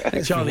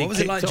 What was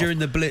it like during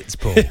the Blitz,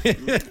 Paul?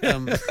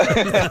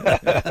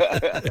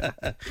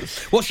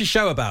 What's your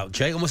show about,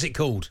 Jake, and what's it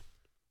called?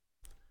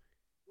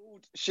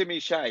 Shimmy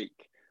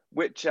Shake,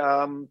 which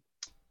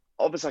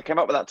obviously I came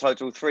up with that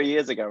title 3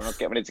 years ago when I was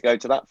getting ready to go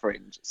to that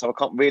Fringe, so I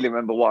can't really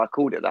remember why I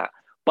called it that.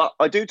 But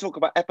I do talk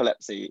about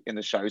epilepsy in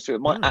the show, so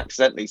it might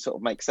accidentally sort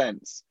of make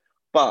sense.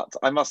 But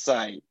I must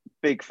say,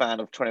 big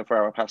fan of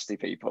 24-hour pasty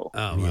people.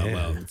 Oh,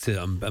 well,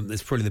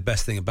 it's probably the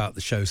best thing about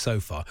the show so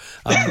far.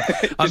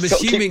 I'm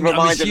assuming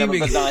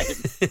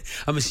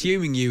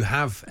you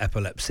have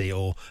epilepsy,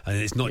 and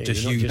it's not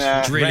just you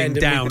drilling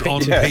down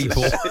on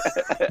people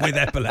with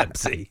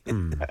epilepsy.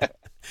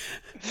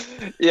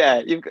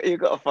 Yeah, you've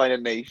got to find a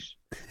niche.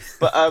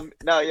 But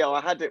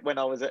I had it when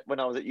I was at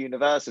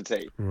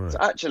university. Right. So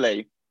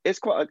actually, it's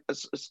quite a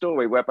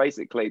story where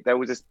basically there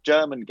was this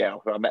German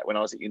girl who I met when I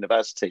was at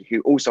university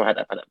who also had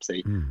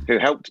epilepsy, who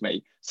helped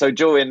me. So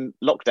during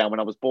lockdown, when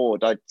I was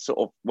bored, I sort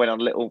of went on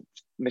a little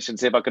mission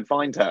to see if I could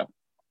find her.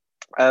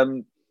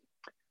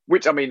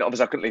 Which,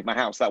 obviously I couldn't leave my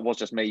house. That was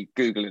just me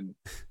Googling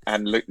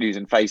and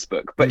using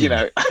Facebook. But,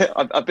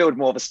 I build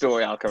more of a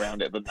story arc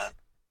around it than that.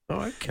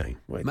 Oh, okay.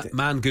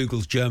 Man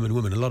Googles German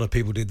woman. A lot of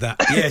people did that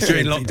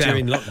during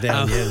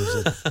lockdown.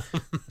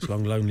 It was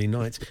long, lonely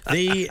nights.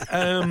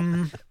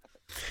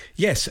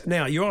 Yes.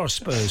 Now you are a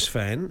Spurs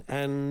fan,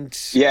 and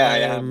I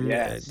am.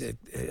 Yes.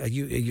 Are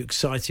you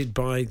excited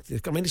by?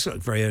 It's like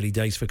very early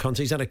days for Conte.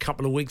 He's had a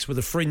couple of weeks with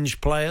the fringe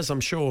players.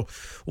 I'm sure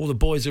all the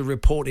boys are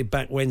reported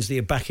back Wednesday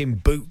are back in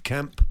boot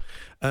camp.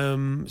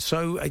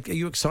 So, are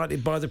you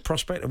excited by the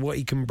prospect of what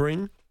he can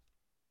bring?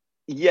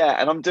 Yeah,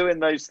 and I'm doing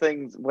those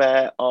things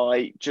where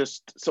I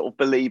just sort of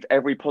believe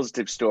every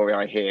positive story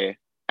I hear,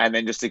 and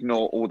then just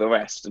ignore all the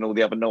rest and all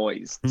the other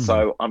noise.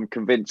 So I'm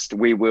convinced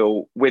we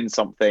will win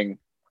something,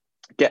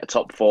 get a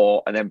top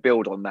four, and then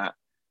build on that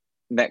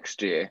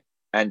next year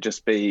and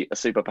just be a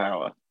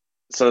superpower.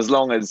 So as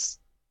long as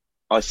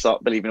I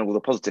start believing all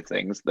the positive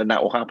things, then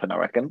that will happen, I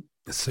reckon.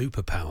 A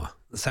superpower.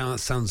 That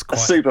sounds quite...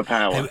 A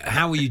superpower.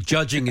 How are you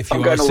judging if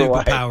you are a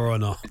superpower or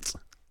not?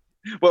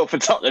 Well, for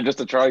Tottenham, just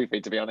a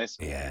trophy, to be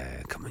honest.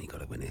 Yeah, come on, you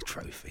got to win a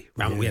trophy.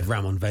 We had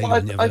Ramon Vega the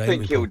other day. I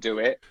think he'll do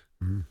it.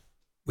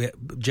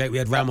 Jake, we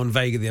had Ramon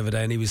Vega the other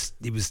day, and he was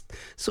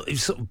sort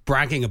of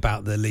bragging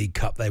about the League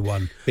Cup they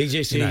won.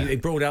 He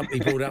brought up.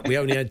 We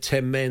only had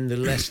 10 men. The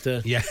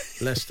Leicester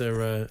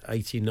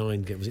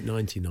 89. Was it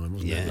 99?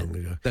 Wasn't that long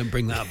ago? Don't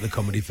bring that up at the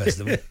comedy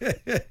festival.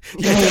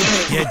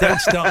 Don't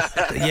start.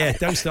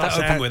 Don't start.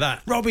 Don't open with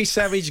that. Robbie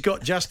Savage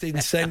got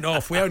Justin sent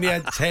off. We only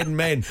had 10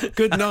 men.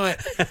 Good night.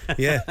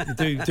 Yeah,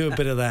 do a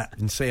bit of that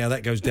and see how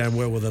that goes down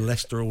well with the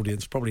Leicester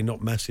audience. Probably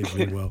not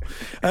massively well.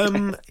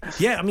 I'm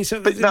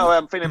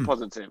feeling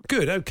positive.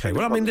 Good, okay.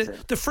 Well,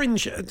 the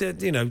fringe,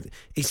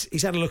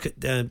 he's had a look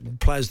at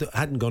players that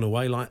hadn't gone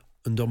away, like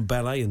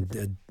Ndombele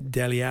and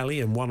Dele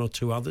Alli and one or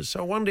two others. So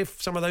I wonder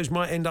if some of those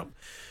might end up...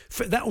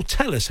 That will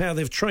tell us how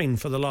they've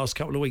trained for the last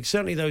couple of weeks.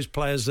 Certainly those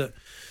players that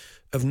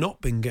have not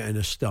been getting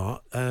a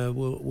start,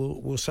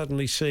 we'll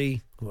suddenly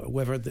see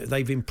whether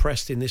they've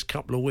impressed in this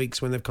couple of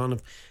weeks when they've kind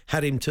of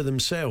had him to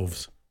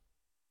themselves.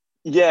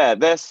 Yeah,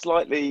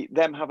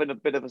 them having a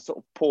bit of a sort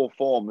of poor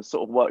form has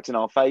sort of worked in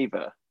our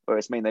favour.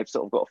 Whereas they've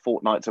sort of got a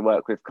fortnight to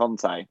work with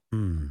Conte.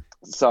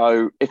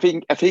 So if he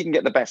can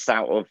get the best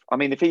out of,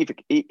 if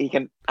he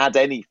can add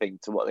anything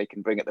to what they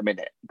can bring at the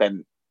minute,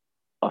 then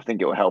I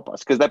think it will help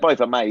us because they're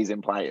both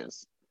amazing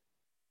players,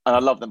 and I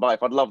love them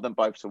both. I'd love them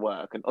both to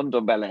work, and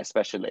Ndombele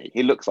especially.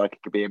 He looks like he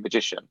could be a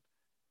magician,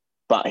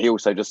 but he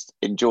also just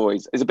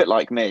enjoys. It's a bit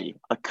like me.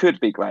 I could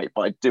be great,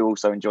 but I do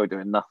also enjoy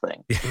doing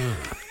nothing.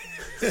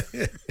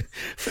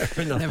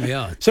 Fair enough. There we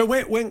are. So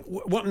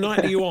what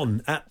night are you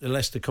on at the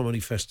Leicester Comedy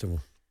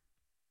Festival?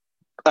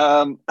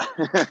 I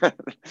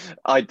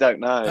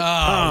don't know.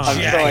 Oh,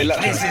 Jake, sorry,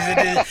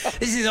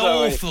 this is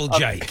awful,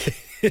 Jake.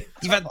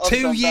 You've had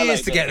 2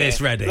 years to get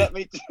this ready. Let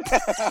me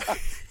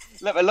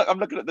look. I'm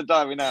looking at the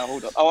diary now.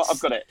 Hold on. Oh, I've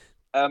got it.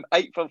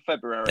 8th of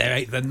February.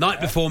 There, the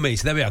night before me.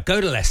 So there we are. Go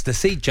to Leicester,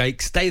 see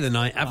Jake, stay the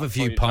night, have a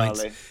few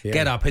pints,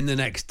 get up in the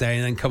next day,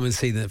 and then come and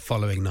see the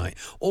following night.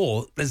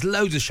 Or there's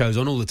loads of shows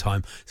on all the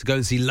time, so go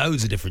and see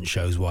loads of different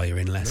shows while you're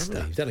in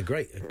Leicester. You've done a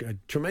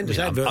tremendous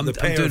advert. The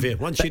pair of you.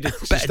 Once you did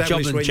better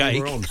job than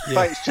Jake.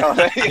 Thanks,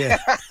 Charlie.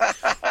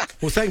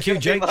 Well, thank you,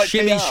 Jake.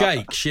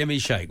 Shimmy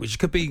shake, which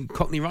could be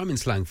Cockney rhyming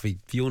slang for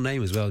your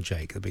name as well,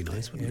 Jake. That'd be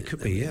nice, wouldn't it? It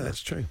could be. Yeah,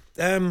 that's true.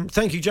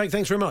 Thank you, Jake.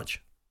 Thanks very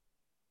much.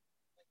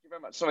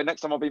 Very much. Sorry,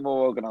 next time I'll be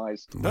more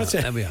organised. That's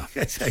it. There we are.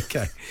 That's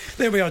okay.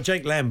 There we are,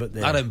 Jake Lambert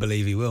there. I don't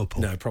believe he will,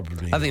 Paul. No,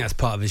 probably I think that's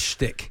part of his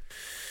shtick.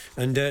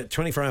 And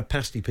 24-Hour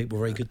Pasty People,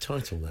 very good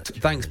title, that.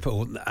 Thanks,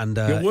 Paul. And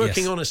you're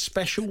working on a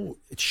special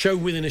show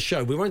within a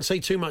show. We won't say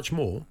too much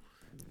more,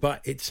 but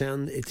it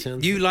sounds.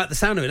 You like the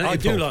sound of it, don't you,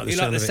 Paul? I do like the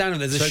sound of it. Sound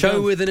of it. There's a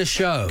show within a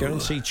show. Go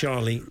and see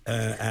Charlie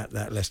at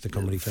that Leicester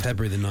Comedy Festival.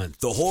 February the 9th.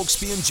 The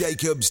Hawksby and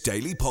Jacobs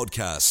Daily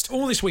Podcast.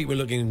 All this week we're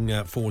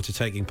looking forward to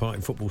taking part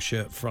in Football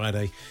Shirt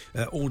Friday.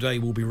 All day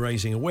we'll be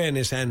raising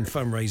awareness and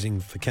fundraising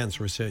for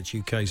Cancer Research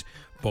UK's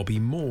Bobby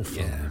Moore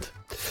Fund.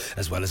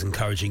 As well as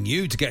encouraging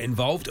you to get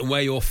involved and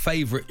wear your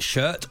favourite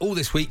shirt. All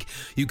this week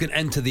you can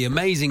enter the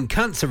amazing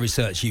Cancer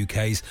Research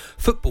UK's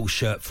Football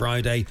Shirt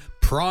Friday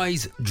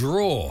prize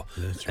draw.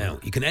 That's now,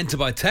 right. you can enter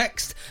by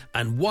text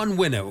and one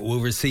winner will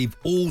receive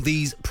all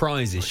these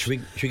prizes.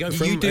 Should we go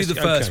from... You do the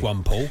first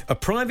one, Paul. A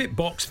private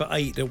box for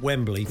 8 at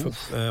Wembley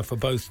for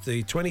both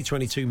the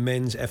 2022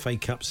 Men's FA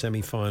Cup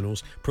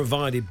semi-finals,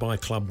 provided by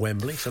Club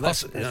Wembley. So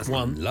that's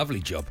one. Lovely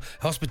job.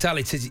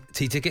 Hospitality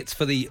tickets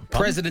for the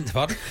President's...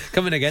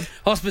 Coming again.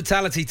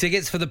 Hospitality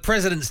tickets for the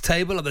President's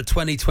Table at the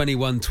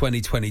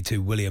 2021-2022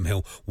 William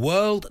Hill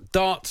World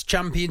Darts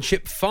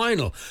Championship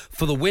Final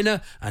for the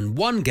winner and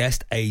one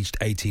guest aged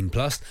 18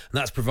 plus, and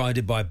that's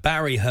provided by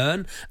Barry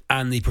Hearn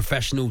and the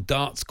Professional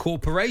Darts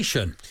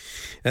Corporation.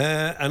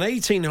 An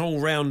 18-hole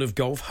round of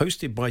golf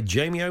hosted by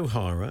Jamie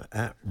O'Hara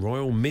at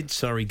Royal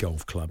Mid-Surrey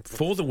Golf Club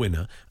for the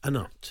winner and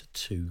up to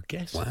 2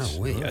 guests. Wow,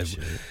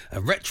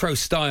 a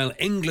retro-style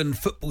England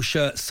football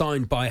shirt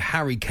signed by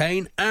Harry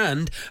Kane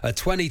and a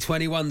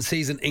 2021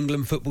 season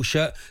England football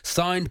shirt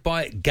signed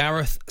by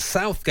Gareth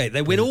Southgate.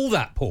 They win all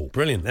that, Paul.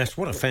 Brilliant. That's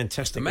what a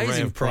fantastic array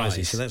amazing of prizes.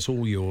 prize. So that's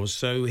all yours.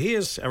 So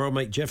here's our old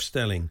mate Jeff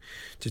Stelling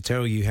to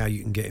tell you how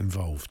you can get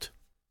involved.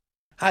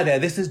 Hi there,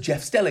 this is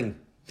Jeff Stelling.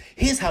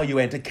 Here's how you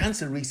enter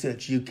Cancer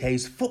Research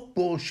UK's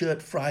Football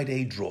Shirt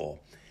Friday draw.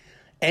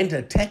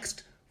 Enter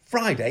text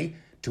Friday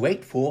to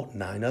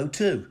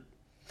 84902.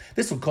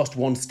 This will cost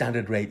one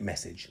standard rate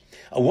message.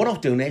 A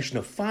one-off donation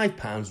of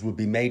 £5 will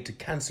be made to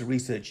Cancer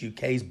Research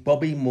UK's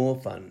Bobby Moore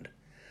Fund.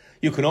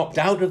 You can opt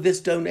out of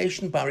this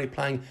donation by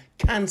replying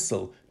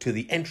cancel to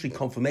the entry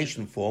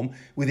confirmation form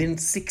within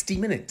 60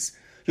 minutes.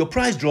 Your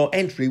prize draw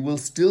entry will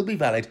still be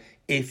valid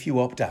if you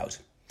opt out.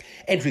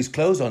 Entries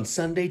close on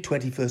Sunday,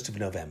 21st of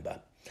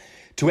November.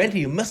 To enter,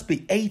 you must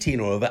be 18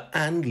 or over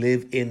and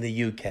live in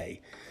the UK.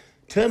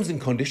 Terms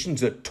and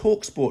conditions at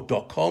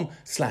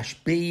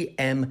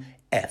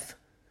talksport.com/BMF.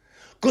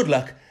 Good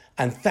luck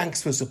and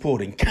thanks for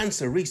supporting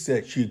Cancer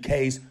Research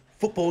UK's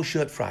Football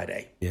Shirt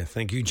Friday. Yeah,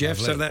 thank you, Jeff.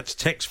 Lovely. So that's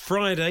text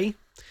Friday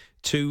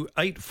to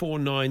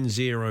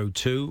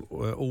 84902.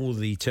 All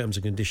the terms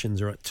and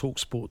conditions are at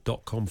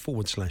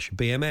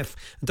talksport.com/BMF.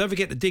 And don't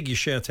forget to dig your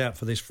shirt out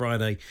for this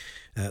Friday,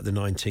 the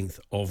 19th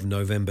of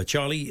November.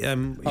 Charlie,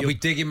 I'll be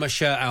digging my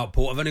shirt out,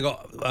 Paul. I've only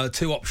got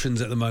 2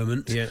 options at the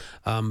moment.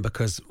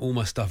 Because all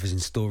my stuff is in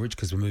storage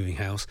because we're moving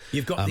house.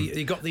 You've got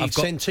the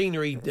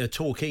centenary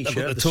Torquay shirt.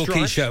 I've got the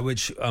Torquay shirt,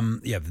 which is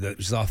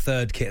our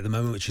 3rd kit at the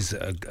moment, which is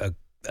a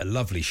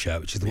lovely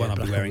shirt, which is the one I'll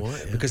be wearing.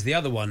 White, because the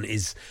other one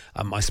is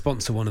I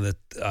sponsor one of the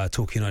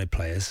Torquay United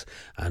players,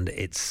 and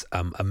it's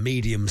a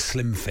medium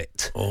slim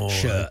fit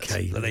shirt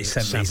that they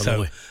sent me.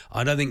 So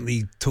I don't think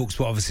the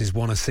TalkSport offices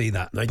want to see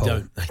that. They Paul.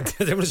 don't.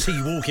 They want to see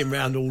you walking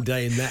around all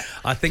day in that.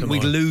 I think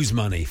we'd lose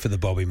money for the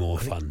Bobby Moore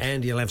Fund.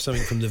 Andy, you'll have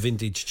something from the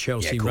vintage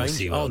Chelsea of course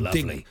range. you will,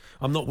 lovely.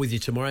 I'm not with you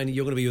tomorrow, Andy.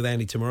 You're going to be with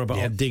Andy tomorrow, but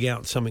I'll dig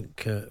out something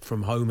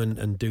from home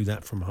and do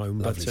that from home.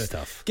 Lovely but,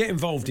 stuff. Get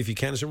involved if you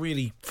can. It's a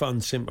really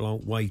fun, simple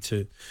way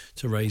to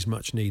raise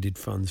much needed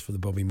funds for the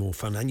Bobby Moore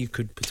Fund, and you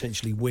could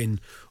potentially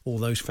win all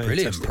those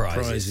fantastic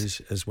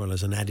prizes as well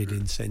as an added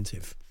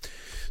incentive.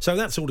 So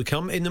that's all to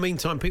come. In the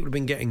meantime, people have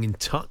been getting in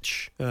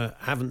touch,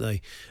 haven't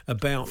they,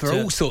 about for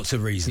all sorts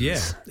of reasons. Yeah,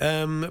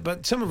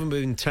 but some of them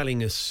have been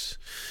telling us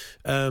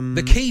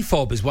the key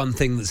fob is one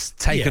thing that's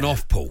taken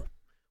off, Paul.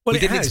 Well, we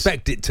didn't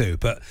expect it to,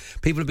 but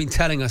people have been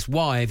telling us,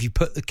 why have you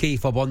put the key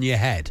fob on your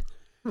head?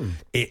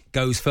 It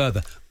goes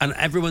further. And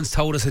everyone's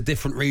told us a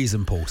different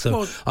reason, Paul.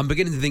 So I'm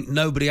beginning to think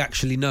nobody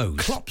actually knows.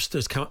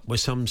 Klopp's come up with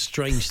some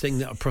strange thing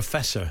that a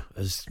professor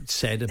has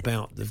said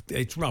about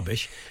it's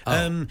rubbish.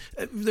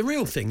 The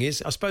real thing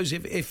is, I suppose,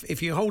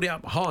 if you hold it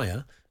up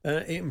higher,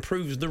 it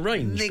improves the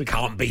range. It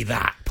can't be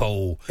that,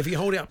 Paul. If you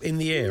hold it up in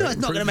the air, it's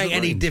not going to make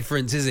any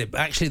difference, is it?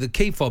 Actually, the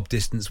key fob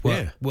distance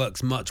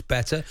works much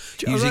better.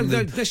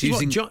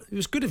 It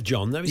was good of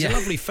John. He's a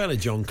lovely fella,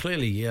 John.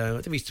 Clearly,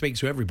 I think he speaks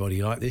to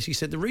everybody like this. He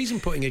said the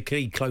reason putting a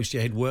key close to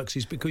your head works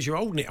is because you're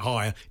holding it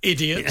higher,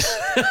 idiots.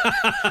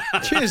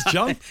 Cheers,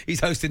 John. He's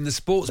hosting the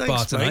sports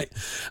bar tonight.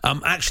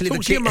 Actually,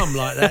 talk to your mum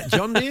like that,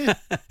 John, dear.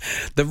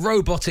 The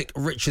robotic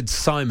Richard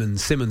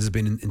Simmons has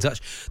been in touch.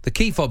 The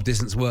key fob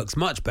distance works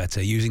much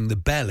better using the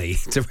belly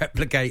to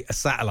replicate a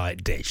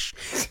satellite dish.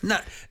 No,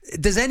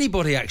 does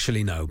anybody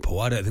actually know, Paul?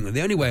 I don't think that.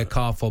 The only way a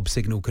car fob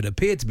signal could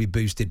appear to be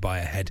boosted by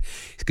a head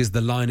is because the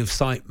line of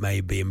sight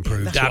may be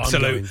improved.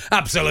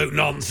 Absolute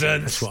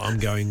nonsense. That's what I'm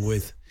going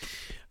with.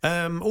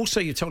 Also,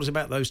 you told us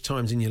about those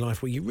times in your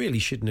life where you really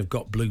shouldn't have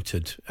got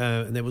bluted,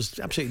 and there was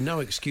absolutely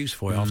no excuse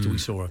for it after we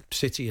saw a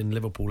City and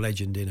Liverpool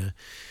legend in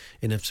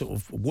a sort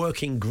of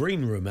working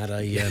green room at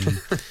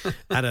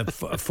a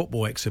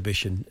football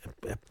exhibition.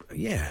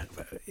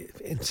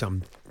 In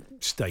some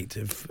state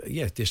of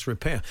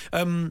disrepair.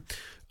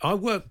 I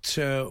worked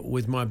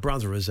with my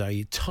brother as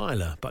a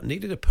tiler, but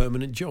needed a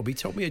permanent job. He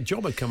told me a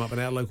job had come up at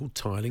our local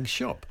tiling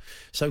shop.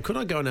 So could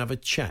I go and have a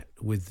chat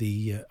with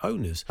the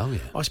owners? Oh, yeah.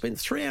 I spent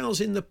 3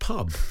 hours in the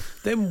pub,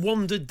 then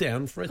wandered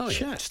down for a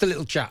chat. Yeah. Just a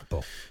little chat,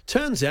 Paul.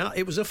 Turns out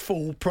it was a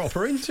full,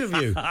 proper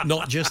interview,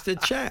 not just a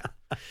chat.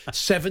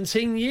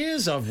 17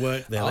 years I've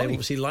worked there. They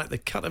obviously like the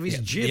cut of his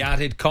jib. The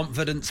added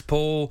confidence,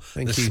 Paul.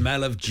 The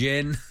smell of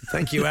gin.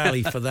 Thank you,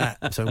 Ali, for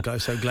that. So I'm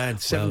so glad.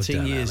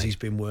 17 years Ali. He's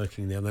been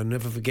working there. They'll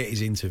never forget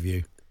his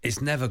interview.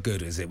 It's never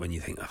good, is it, when you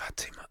think, I've had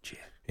too much here?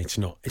 It's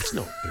not good.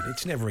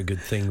 It's never a good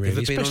thing,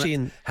 really.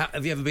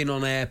 Have you ever been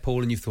on air,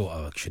 Paul, and you've thought,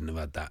 I shouldn't have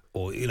had that?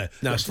 Or,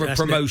 for a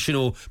promotion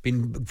or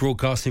been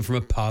broadcasting from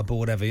a pub or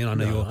whatever. I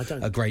know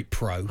you're a great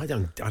pro. I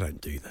don't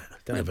do that. I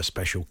don't have a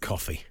special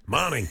coffee.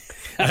 Morning.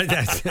 I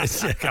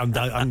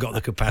haven't got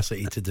the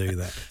capacity to do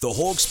that. The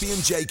Hawksby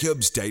and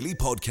Jacobs Daily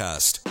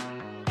Podcast.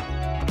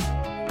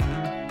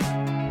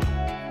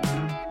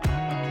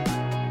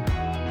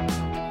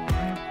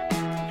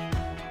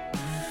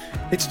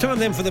 It's time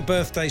then for the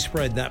birthday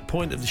spread, that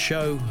point of the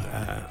show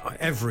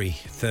every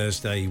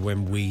Thursday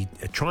when we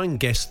try and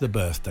guess the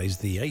birthdays,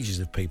 the ages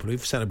of people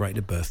who've celebrated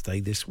a birthday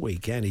this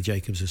week. Andy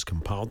Jacobs has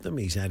compiled them.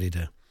 He's added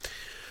a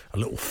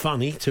little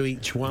funny to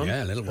each one.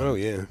 Yeah, a little one. Oh,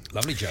 yeah.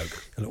 Lovely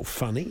joke. A little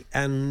funny.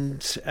 And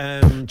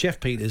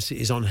Jeff Peters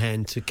is on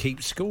hand to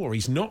keep score.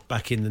 He's not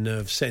back in the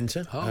nerve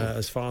centre,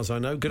 as far as I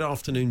know. Good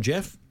afternoon,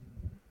 Jeff.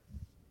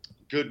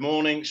 Good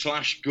morning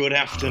 / good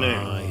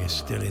afternoon. You're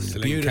still in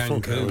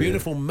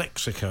beautiful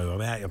Mexico.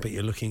 I bet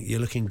you're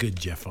looking good,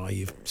 Jeff. Are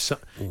you?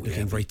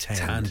 Looking very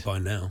tanned by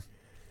now.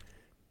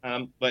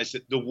 But it's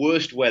the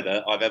worst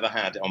weather I've ever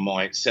had on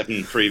my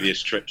 7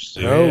 previous trips.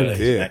 Really?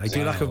 Dear. They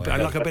do like a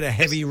bit of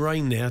heavy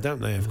rain now, don't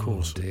they? Of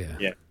course. Dear.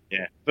 Yeah.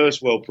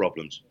 First world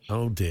problems.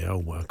 Oh dear. Oh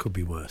well, could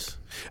be worse.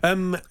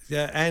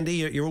 Andy,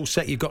 you're all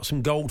set. You've got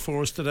some gold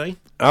for us today.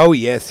 Oh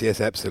yes,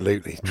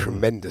 absolutely,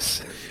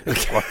 tremendous.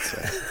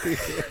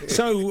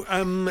 So,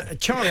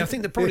 Charlie, I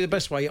think probably the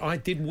best way. I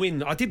did win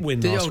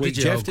last week,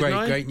 Jeff.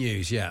 Great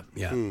news. Yeah.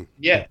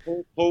 Yeah,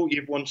 Paul,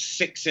 you've won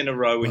 6 in a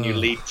row and you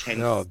lead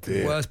 10. Oh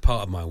dear. Worst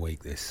part of my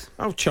week. This.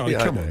 Oh, Charlie,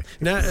 come on.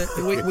 Now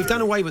we've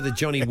done away with the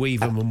Johnny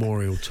Weaver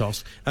Memorial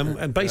Toss,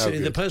 and basically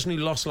the person who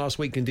lost last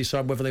week can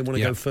decide whether they want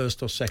to go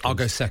first or second. I'll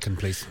go second,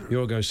 please.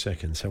 You'll go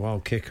second, so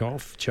I'll kick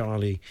off.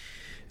 Charlie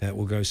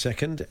will go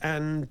second,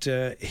 and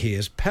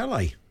here's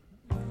Pele.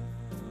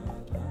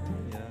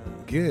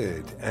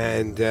 Good.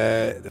 And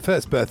the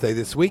first birthday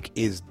this week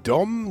is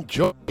Dom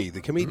Jolly, the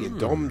comedian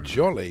Dom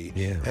Jolly.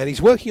 Yeah. And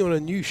he's working on a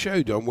new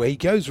show, Dom, where he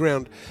goes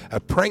around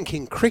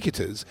pranking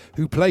cricketers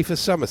who play for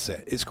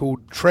Somerset. It's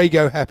called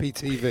Trago Happy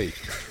TV.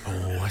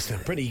 Oh, that's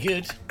pretty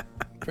good.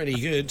 Pretty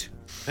good.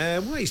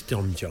 Why is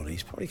Dom Jolly?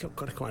 He's probably got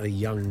quite a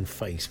young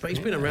face, but he's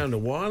been around a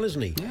while,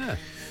 hasn't he? Yeah.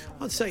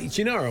 I'd say,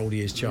 do you know how old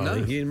he is,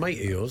 Charlie? No. You a mate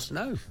of yours?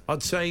 No.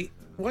 I'd say,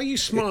 why are you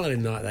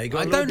smiling like that?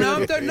 I don't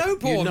know,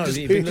 Paul. I'm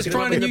just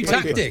trying a new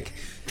tactic.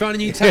 Trying a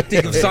new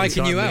tactic of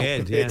psyching you out.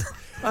 Head, yeah.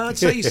 I'd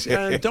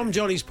say Dom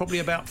Jolly's probably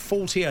about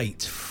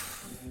 48.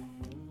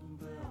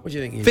 What do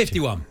you think he is?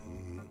 51.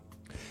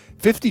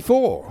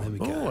 54. There we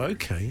go. Oh,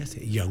 okay. That's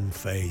a young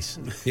face.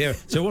 Yeah.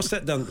 So what's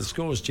that done to the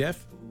scores,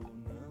 Jeff?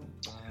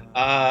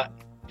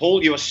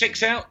 Paul, you are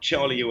 6 out.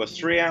 Charlie, you are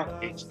 3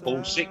 out. It's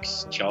Paul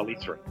 6, Charlie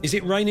 3. Is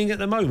it raining at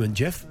the moment,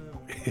 Jeff?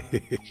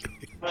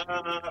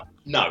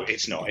 No,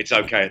 it's not. It's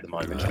okay at the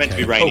moment. It's meant to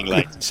be raining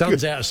later.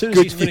 Sun's out. As soon as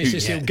he's finished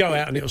this, he'll go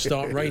out and it'll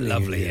start raining.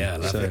 Lovely,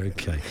 again. Lovely.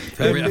 Okay.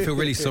 I feel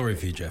really sorry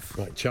for you, Jeff.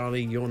 Right,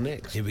 Charlie, you're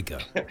next. Here we go.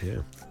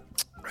 Yeah.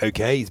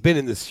 Okay, he's been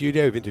in the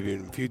studio. We've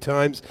interviewed him a few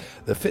times.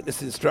 The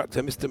fitness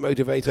instructor, Mr.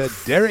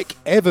 Motivator, Derek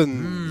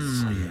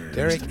Evans.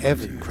 Derek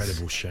Evans.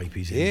 Incredible shape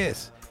he's in.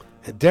 Yes.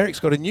 Derek's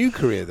got a new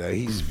career, though.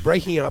 He's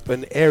breaking up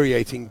and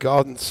aerating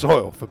garden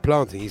soil for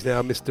planting. He's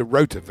now Mr.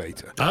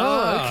 Rotavator.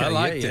 Oh, okay. I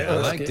liked it.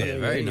 I liked good. it.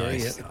 Very Yeah,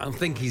 nice. yeah. I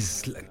think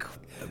he's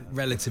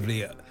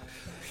relatively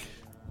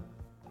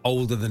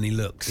older than he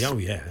looks. Oh,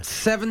 yeah.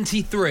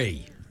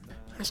 73.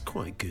 That's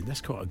quite good.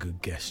 That's quite a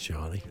good guess,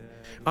 Charlie.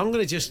 I'm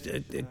going to just,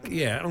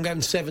 I'm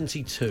going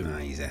 72. No,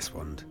 he's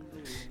S1'd.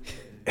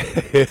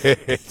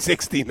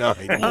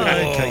 69.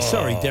 Okay,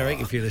 sorry, Derek,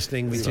 if you're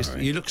listening.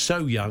 You look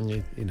so young,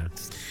 you know.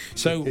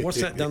 So,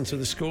 what's that done to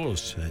the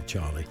scores,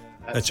 Charlie?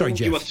 Sorry,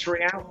 Jeff. You are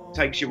 3 out,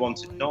 takes you on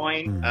to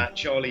 9.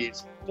 Charlie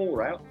is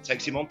 4 out,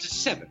 takes him on to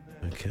 7.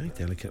 Okay,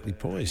 delicately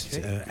poised.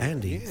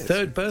 Andy,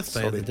 third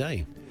birthday of the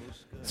day.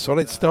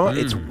 Solid start.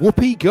 It's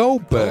Whoopi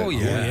Goldberg. Oh,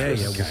 yeah,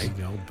 Whoopi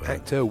Goldberg.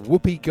 Actor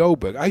Whoopi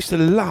Goldberg. I used to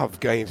love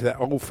going into that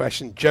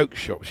old-fashioned joke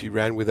shop she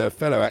ran with her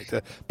fellow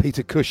actor,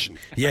 Peter Cushing.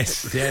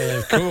 Yes, yeah,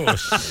 of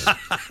course.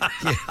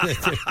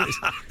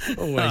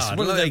 Always. Oh,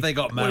 what if they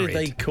got married? What did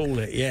they call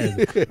it? Yeah.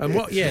 And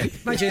what? Yeah.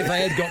 Imagine if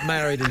they had got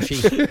married and she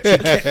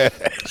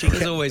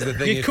was always the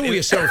thing. You call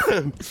yourself.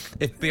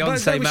 If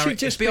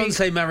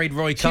Beyonce married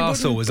Roy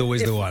Castle, was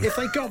always the one. If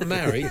they got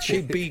married,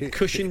 she'd be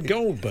Cushing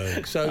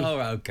Goldberg.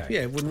 So, okay.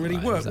 Yeah, it wouldn't really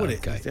work, would it?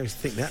 Okay. I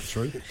think that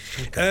through.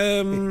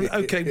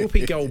 Okay,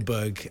 Whoopi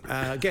Goldberg,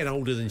 again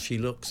older than she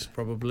looks,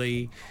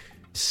 probably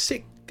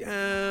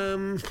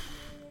 68.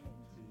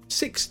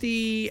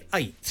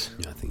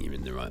 I think you're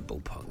in the right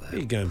ballpark there. What are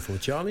you going for,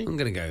 Charlie? I'm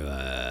going to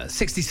go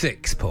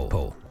 66,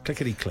 Paul.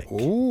 Clickety click.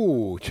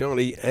 Ooh,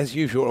 Charlie, as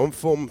usual, on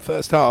form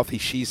first half.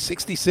 She's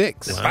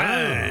 66. Wow.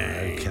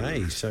 Bang.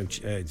 Okay, so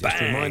just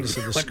remind us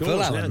of the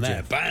scores now,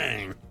 Jeff.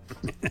 Bang.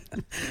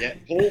 Yeah,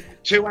 Paul,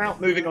 2 out,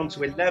 moving on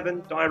to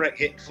 11. Direct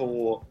hit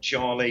for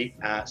Charlie,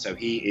 so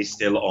he is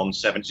still on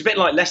 7. It's a bit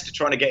like Leicester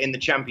trying to get in the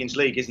Champions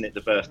League, isn't it?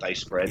 The birthday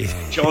spread.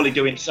 Charlie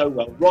doing so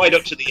well right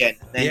up to the end,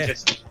 then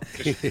just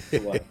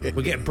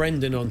We'll get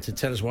Brendan on to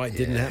tell us why it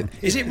didn't happen.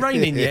 Is it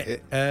raining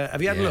yet?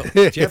 Have you had a look,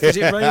 Jeff? Is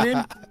it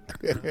raining?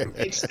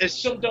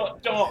 There's some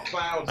dark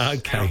clouds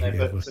Okay, out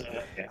there, but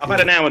I've had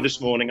an hour this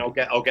morning. I'll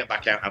get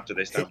back out after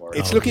this. Don't worry.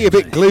 It's looking a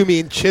bit gloomy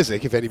in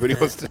Chiswick, if anybody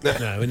wants to know.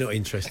 No, we're not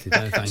interested.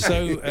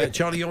 So,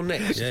 Charlie, you're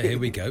next. Yeah, here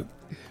we go.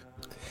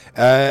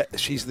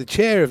 She's the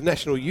chair of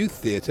National Youth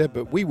Theatre,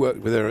 but we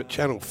worked with her at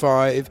Channel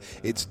 5.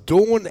 It's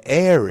Dawn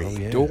Airy. Oh,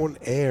 yeah. Dawn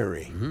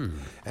Airy.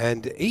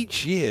 And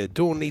each year,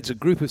 Dawn leads a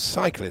group of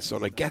cyclists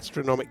on a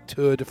gastronomic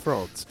Tour de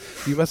France.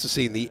 You must have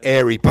seen the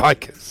Airy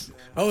Bikers.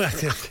 Oh,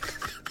 that's it.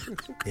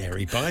 The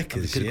Airy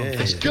Bikers,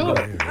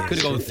 Could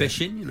have gone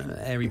fishing,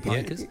 airy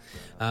bikers.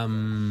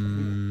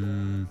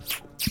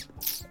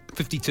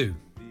 52.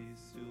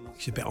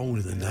 She's a bit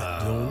older than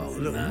that.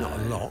 Not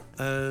a lot.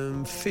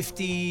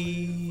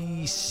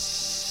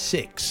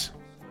 56.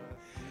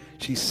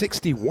 She's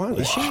 61.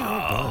 Is she?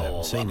 I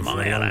haven't seen her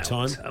for a long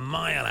time. A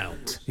mile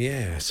out.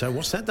 Yeah. So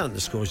what's that done to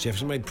the scores, Jeff?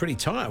 It's made pretty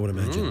tight, I would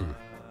imagine.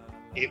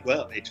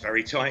 It's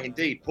very tight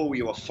indeed. Paul,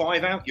 you are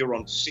 5 out. You're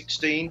on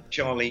 16.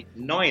 Charlie,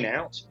 9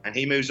 out, and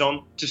he moves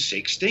on to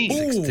 16.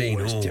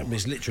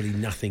 There's literally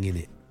nothing in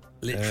it.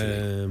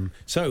 Literally.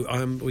 So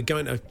we're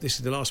going to. This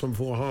is the last one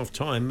before half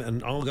time,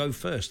 and I'll go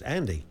first.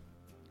 Andy.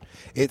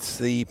 It's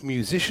the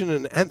musician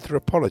and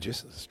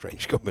anthropologist, a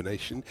strange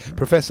combination,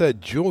 Professor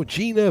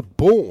Georgina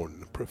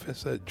Bourne.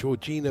 Professor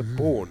Georgina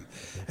Bourne.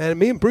 And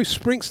me and Bruce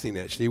Springsteen,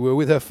 actually, were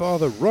with her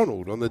father,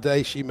 Ronald, on the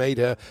day she made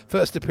her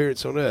first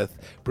appearance on Earth.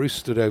 Bruce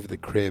stood over the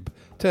crib,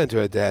 turned to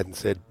her dad and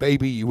said,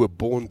 "Baby, you were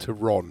born to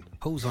Ron."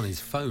 Paul's on his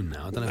phone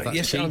now. I don't know if that's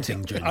Yes,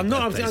 cheating. I'm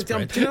not. Do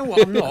you know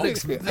what? I'm not.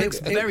 It looks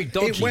very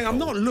dodgy. I'm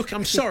not looking.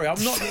 I'm sorry.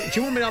 I'm not. Do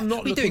you want me? I'm not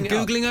What are you looking.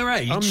 doing? Googling her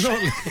age? I'm not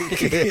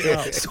looking it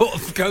up. Sort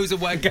of goes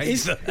away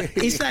against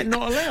Is that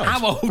not allowed?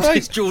 How old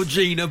is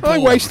Georgina Bourne? I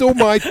waste all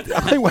my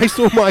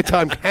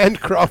time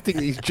handcrafting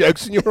these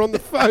jokes, and you're on the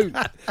phone.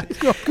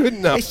 It's not good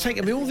enough. It's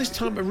taken me all this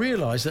time to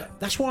realise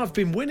that's why I've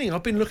been winning.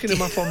 I've been looking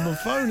them up on my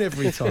phone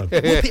every time.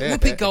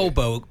 Whoopi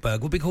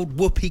Goldberg would be called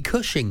Whoopi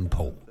Cushing,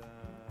 Paul.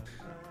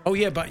 Oh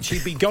yeah, but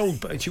she'd be gold.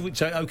 But she would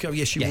say, "Okay,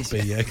 yes, she would be."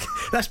 Yeah,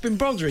 that's been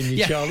bothering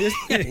you, Charlie. Isn't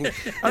it?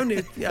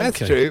 Only That's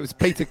true. It was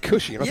Peter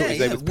Cushing. I thought his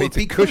name was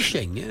Peter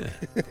Cushing.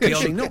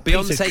 Cushing, not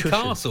Beyonce Peter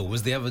Castle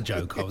was the other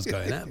joke I was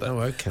going at,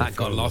 but that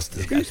got lost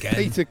Who's again.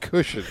 Peter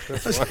Cushing?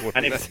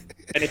 And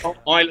if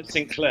Isla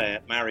Sinclair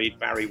married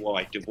Barry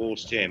White,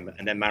 divorced him,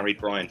 and then married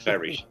Brian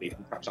Ferry, she'd be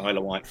perhaps Isla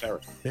White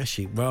Ferry. Yeah,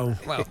 well,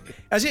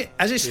 has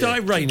it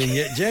started raining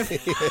yet, Jeff? In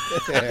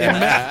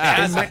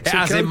Mexico? It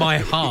has in my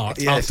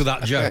heart after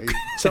that joke.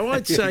 So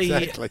I'd say,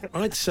 Exactly.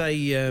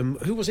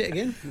 who was it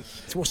again?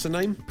 What's the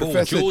name?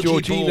 Professor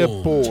Georgina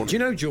Bourne. Do you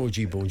know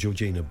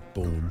Georgina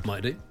Bourne?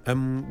 Might do.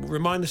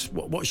 Remind us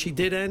what she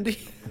did, Andy.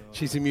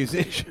 She's a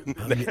musician.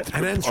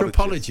 An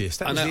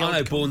anthropologist. I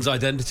know Bourne's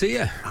identity,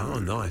 yeah. Oh,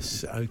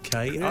 nice.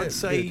 Okay. I'd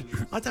say,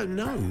 I don't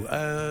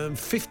know,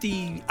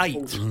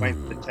 58.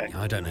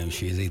 I don't know who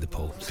she is either,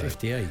 Paul. So.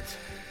 58.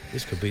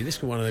 This could be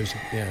one of those,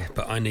 yeah.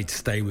 But I need to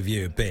stay with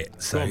you a bit,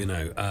 so,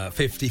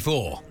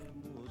 54.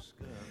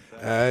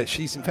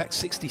 She's in fact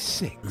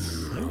 66.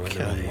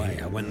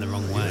 I went the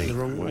wrong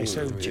way.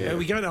 So are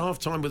we going to half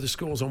time with the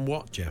scores on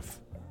what, Jeff?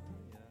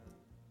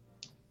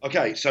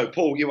 Okay, so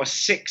Paul, you are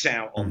 6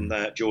 out on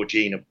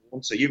Georgina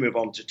Bourne, so you move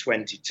on to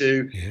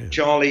 22. Yeah.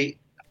 Charlie,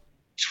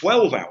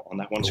 12 out on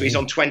that one, so he's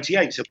on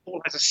 28. So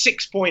Paul has a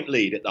 6-point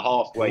lead at the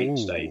halfway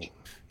stage.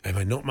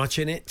 Not much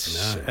in it.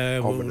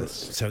 No.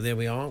 So there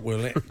we are. We'll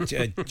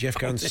let Jeff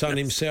go and sun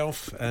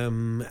himself,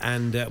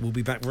 and we'll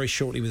be back very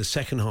shortly with the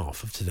second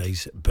half of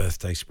today's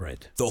birthday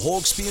spread. The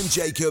Hawksbee and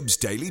Jacobs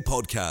Daily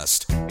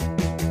Podcast.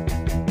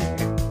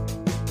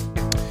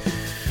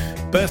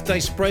 Birthday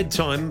spread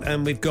time,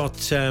 and we've got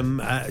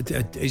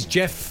is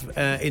Jeff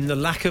in the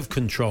lack of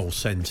control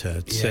centre?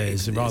 It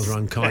says rather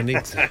unkindly.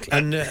 Exactly.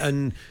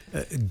 And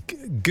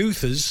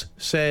Guthers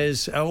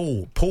says,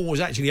 Paul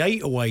was actually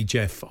 8 away,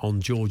 Jeff,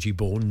 on Georgie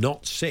Bourne,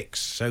 not 6.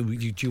 So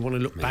do you want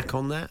to look back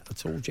on that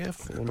at all,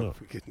 Jeff, or not?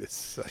 For goodness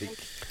sake.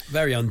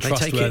 Very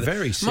untrustworthy. They take it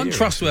very seriously. I'm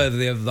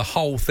untrustworthy of the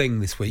whole thing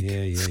this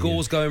week.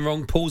 Scores going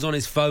wrong. Paul's on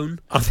his phone.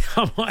 I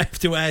might have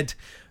to add.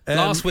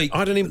 Last week, I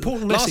had an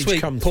important message last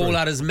week, come Paul through.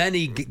 had as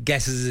many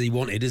guesses as he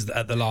wanted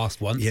at the last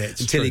one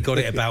until he got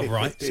it about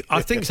right.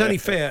 I think it's only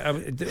fair.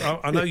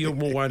 I know you're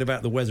more worried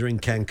about the weather in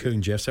Cancun,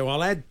 Jeff, so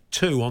I'll add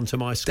 2 onto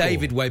my score.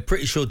 David Way,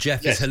 pretty sure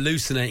Jeff is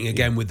hallucinating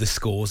again with the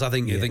scores. I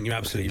think you're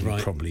absolutely right.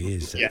 He probably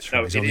is. He's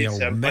on the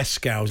old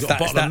mezcal. He's got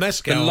a bottle of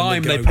mezcal. The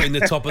lime they put in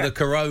the top of the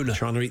Corona.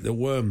 Trying to eat the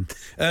worm.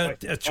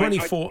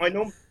 24.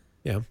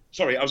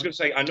 Sorry, I was going to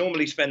say I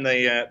normally spend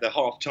the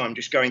half time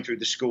just going through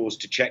the scores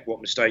to check what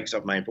mistakes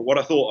I've made. But what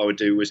I thought I would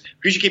do was,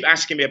 because you keep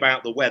asking me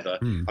about the weather,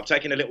 I've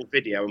taken a little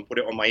video and put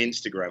it on my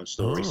Instagram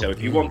story. So if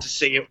you want to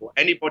see it, or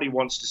anybody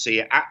wants to see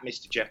it, at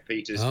Mr. Jeff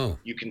Peters,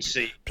 you can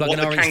see.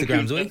 Plugging our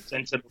Instagrams, will you?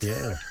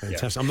 Yeah,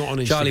 fantastic. I'm not on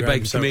Instagram. Charlie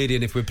Baker's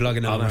comedian. If we're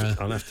plugging our,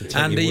 I'll have to.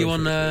 Andy, you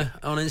on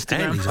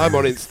Instagram?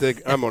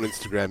 I'm on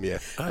Instagram. Yeah.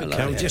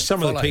 Okay, just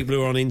some of the people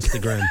who are on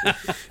Instagram.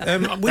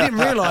 We didn't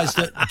realise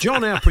that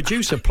John, our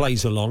producer,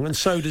 plays along, and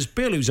so does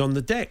Bill, who's on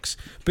the decks.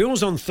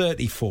 Bill's on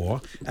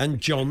 34 and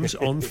John's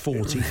on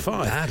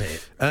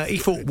 45. He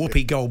thought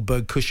Whoopi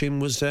Goldberg Cushing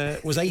was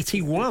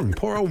 81.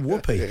 Poor old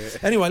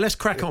Whoopi. Anyway, let's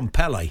crack on.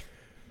 Pele.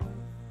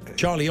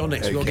 Charlie, you're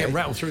next. We'll get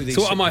rattled through these.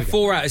 So what am I?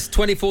 4 out. It's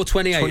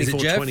 24-28. Is it,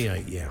 Jeff?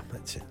 28. Yeah,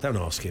 that's it. Don't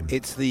ask him.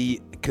 It's the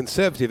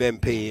Conservative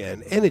MP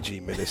and Energy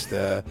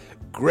Minister,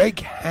 Greg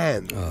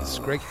Hands.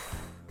 Greg.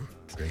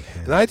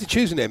 And I had to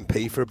choose an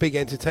MP for a big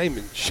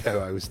entertainment show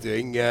I was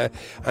doing. I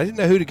didn't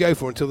know who to go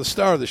for until the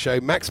star of the show,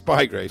 Max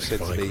Bygrave, said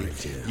to me,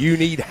 "You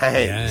need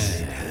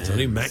hands." Yeah. I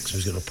knew Max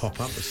was going to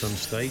pop up at some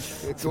stage.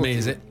 It's me,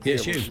 is it? Yeah,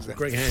 it's you.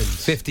 Greg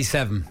Hands.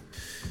 57.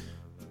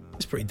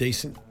 That's a pretty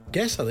decent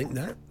guess, I think,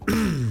 that.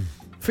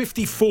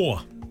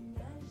 54.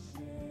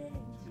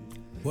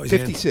 What is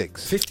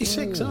 56.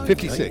 56? Oh,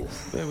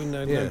 56. Okay.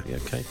 No,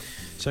 okay.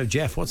 So,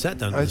 Jeff, what's that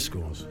done to the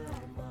scores?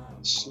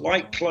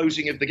 Slight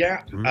closing of the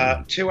gap.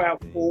 2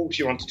 out Paul,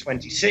 you're on to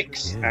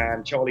 26,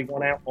 and Charlie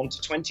 1 out on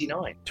to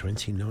 29.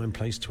 29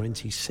 plays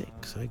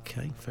 26.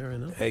 Okay, fair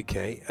enough.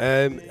 Okay.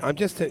 I'm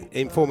just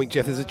informing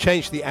Jeff, there's a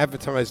change to the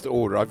advertised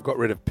order. I've got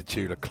rid of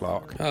Petula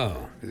Clark.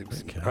 Oh. It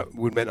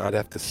would mean I'd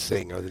have to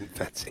sing. I didn't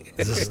fancy it.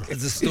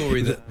 It's a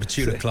story that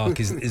Petula Clark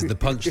is the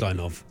punchline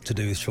of, to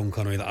do with Sean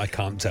Connery, that I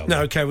can't tell.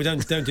 No, okay, we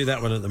don't do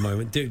that one at the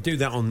moment. Do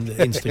that on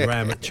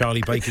Instagram at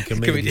Charlie Baker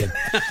Comedian.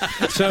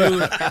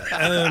 So,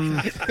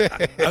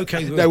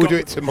 okay, we'll do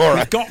it tomorrow.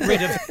 We've got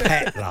rid of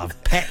Pet, love.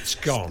 Pet's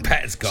gone.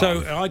 Pet's gone.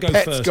 So I go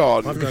Pet's first.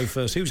 gone. I'll go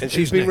first. Who's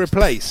she's been next?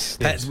 replaced.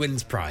 Pet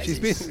wins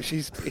prizes.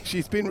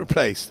 She's been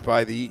replaced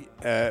by the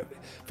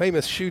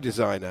famous shoe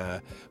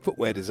designer,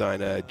 footwear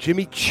designer,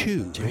 Jimmy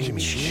Choo.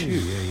 Jimmy Choo.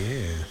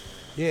 Yeah.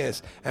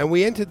 Yes, and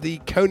we entered the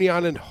Coney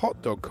Island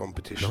hot dog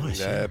competition,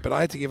 but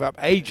I had to give up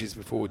ages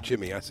before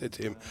Jimmy. I said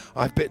to him,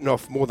 "I've bitten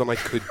off more than I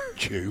could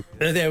chew."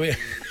 There we are.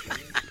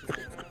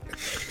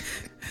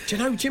 Do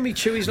you know Jimmy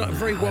Choo is like a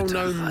very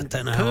well-known I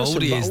don't know person, how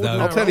old he is, though.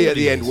 I'll tell you at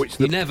the end which...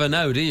 You never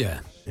know, do you?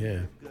 Yeah.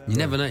 You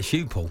never know.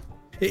 Shoe Paul.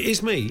 It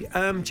is me.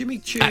 Jimmy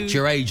Choo... At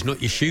your age,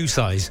 not your shoe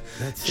size,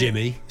 That's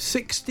Jimmy. It.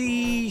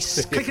 60...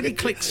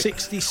 Clickety-click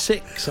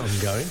 66 I'm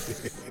going.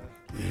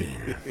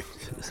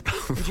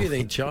 What do you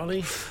think,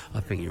 Charlie? I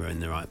think you're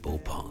in the right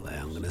ballpark there,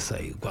 I'm going to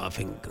say. But I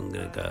think I'm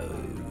going to go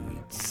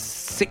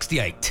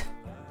 68.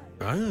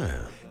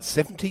 Ah.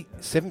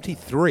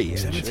 73,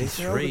 actually.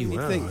 73,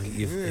 wow. Think.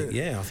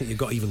 I think you've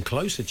got even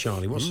closer,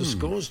 Charlie. What's the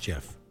scores,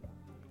 Jeff?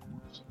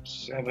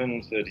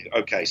 7:30.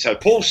 Okay, so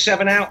Paul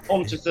 7 out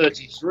on to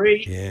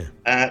 33.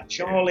 Yeah.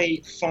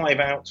 Charlie 5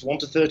 out on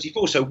to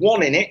 34. So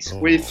 1 in it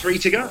with 3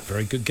 to go.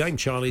 Very good game.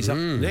 Charlie's up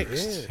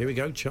next. Yeah. Here we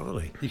go,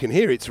 Charlie. You can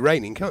hear it's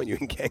raining, can't you?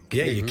 In Cancun?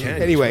 Yeah, you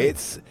can. Anyway,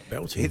 it's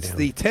down.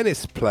 the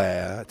tennis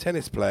player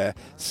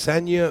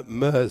Sanya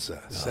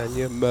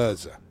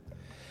Mirza.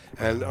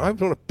 And I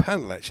was on a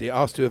panel, actually,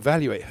 asked to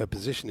evaluate her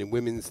position in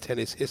women's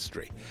tennis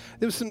history.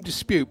 There was some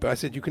dispute, but I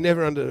said you can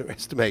never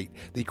underestimate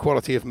the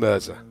quality of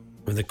Mirza.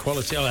 With the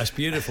quality, that's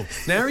beautiful.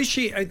 Now, is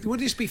she? Would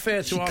this be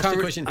fair to ask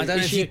the question? I don't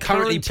know is if she she's a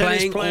currently current tennis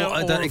playing, player or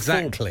I don't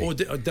exactly, or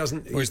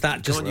doesn't? Or is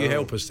that just? Can't you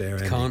help us there,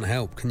 Andy? Can't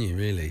help, can you?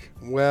 Really?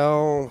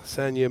 Well,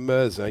 Sanya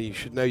Mirza, you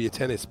should know your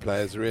tennis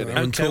players, really.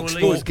 You're on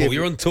TalkSport, Paul.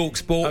 You're on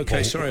TalkSport. Okay,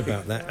 Paul. sorry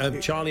about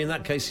that. Charlie, in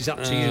that case, it's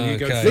up to you. You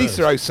go Okay. first.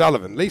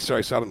 Lisa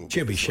O'Sullivan.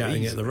 She'll be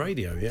shouting at the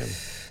radio, yeah.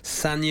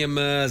 Sanya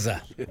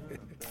Mirza,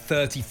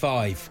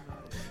 35.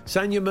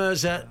 Sanya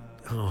Mirza,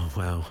 oh,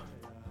 wow.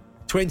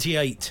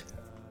 28.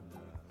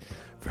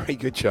 Very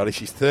good, Charlie.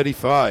 She's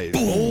 35.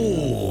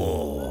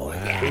 Oh,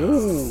 wow.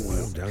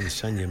 Well done,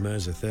 Sanya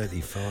Mirza,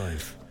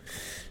 35.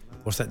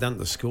 What's that done to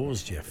the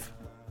scores, Jeff?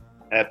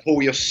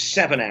 Paul, you're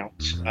 7 out.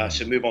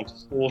 So move on to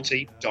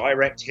 40.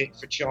 Direct hit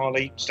for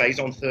Charlie. Stays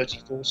on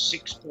 34.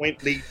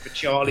 6-point lead for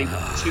Charlie. 2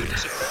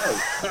 to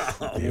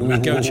go. Here we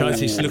go,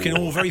 Charlie. It's looking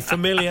all very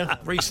familiar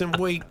recent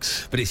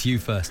weeks. But it's you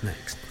first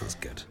next. That's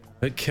good.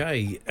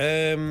 Okay.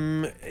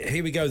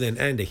 Here we go then,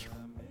 Andy.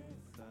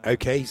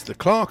 Okay, he's the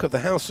Clerk of the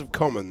House of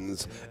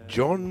Commons,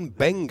 John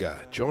Benga.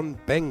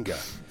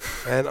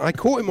 And I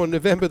caught him on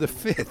November the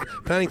 5th,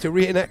 planning to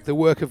reenact the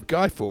work of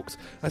Guy Fawkes.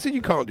 I said,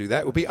 you can't do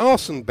that. It would be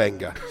Arsene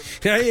Benga.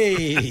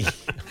 Hey!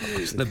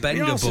 The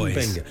Benga Boys.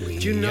 Benga.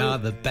 We are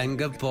the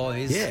Benga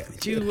Boys. Yeah.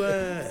 Do you,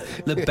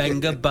 the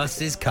Benga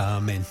bus is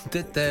coming.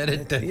 Yeah,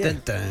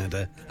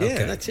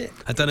 that's it.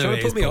 I don't know who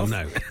it is, Paul,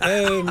 no.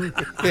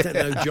 I don't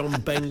know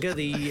John Benga,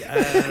 the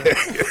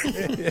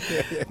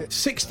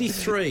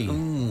 63.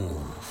 Ooh.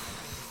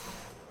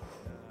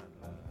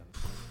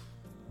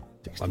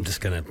 I'm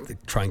just going to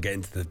try and get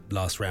into the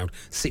last round.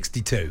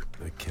 62.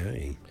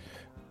 Okay.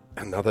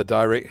 Another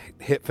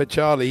direct hit for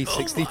Charlie,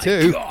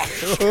 62.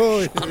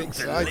 Oh,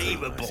 it's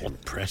unbelievable. That's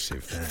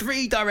impressive. That.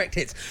 3 direct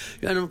hits.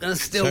 And I'm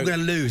still going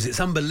to lose. It's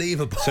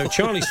unbelievable. So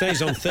Charlie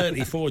stays on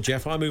 34,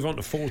 Jeff. I move on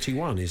to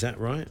 41. Is that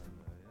right?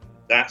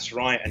 That's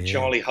right. And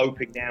Charlie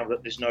hoping now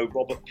that there's no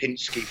Robert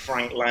Pinsky,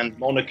 Frank Land,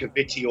 Monica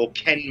Vitti or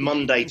Ken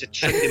Monday to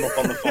trip him up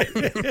on the phone.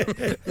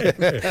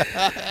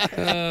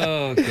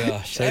 Oh,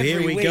 gosh. So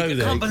here we go then.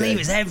 I can't believe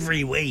it's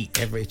every week.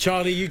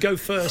 Charlie, you go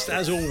first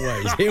as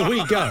always. Here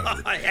we go.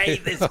 I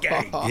hate this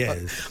game.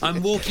 Yes.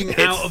 I'm walking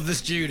out of the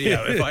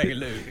studio if I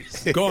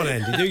lose. Go on,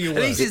 Andy. Do your At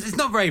work. least it's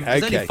not very...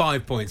 It's only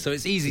 5 points, so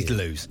it's easy to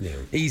lose. Yeah.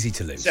 Easy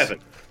to lose. 7.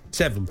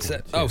 7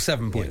 points.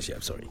 7 points, yeah,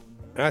 sorry.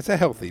 That's a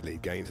healthy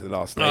lead going into the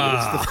last night.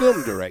 It's the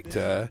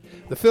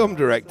film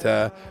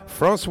director,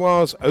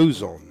 Francois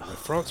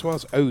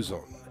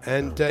Ozon.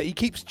 And he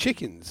keeps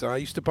chickens. I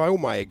used to buy all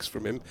my eggs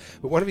from him,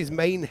 but one of his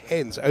main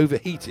hens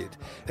overheated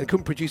and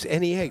couldn't produce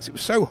any eggs. It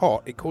was so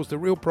hot, it caused a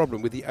real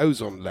problem with the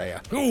ozone layer.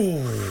 Oh,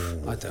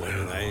 I don't know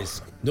who that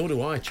is. Nor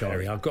do I,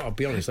 Charlie. I've got to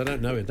be honest. I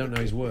don't know him. Don't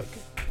know his work.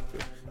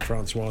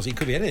 Francois. He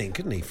could be anything,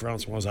 couldn't he?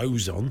 Francois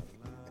Ozon.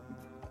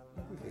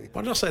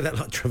 Why did I say that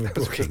like Trevor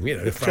Brooking? You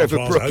know, Trevor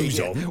Francois Brooking.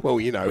 Ozon.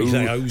 Well, you know. You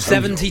say Ozon.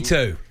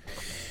 72.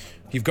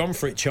 You've gone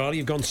for it, Charlie.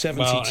 You've gone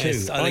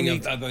 72.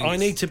 Well, I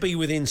need to be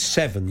within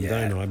 7,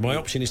 don't I? My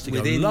option is to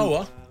go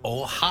lower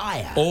or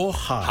higher.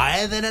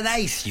 Higher than an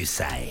ace, you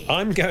say.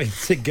 I'm going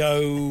to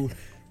go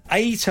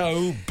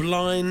 80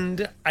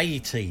 blind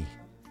 80.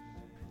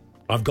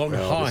 I've gone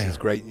higher. This is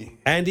great.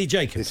 Andy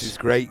Jacobs. This is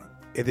great.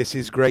 This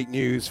is great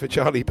news for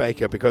Charlie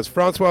Baker because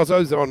Francois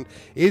Ozon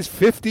is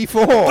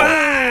 54.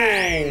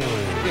 Bang!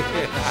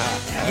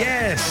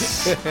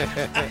 Yes.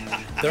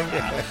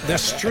 The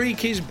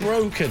streak is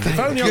broken. If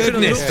only I could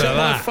have looked at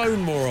my phone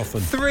more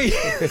often. 3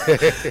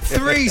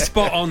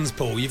 spot-ons,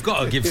 Paul. You've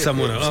got to give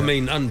someone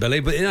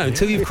unbelievable. You know,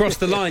 until you've crossed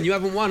the line, you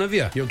haven't won, have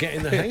you? You're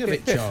getting the hang of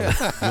it, Charlie.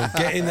 You're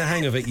getting the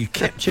hang of it. You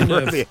kept your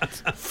nerve.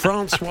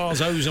 Francois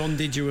Ozon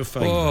did you a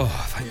favour.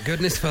 Oh, thank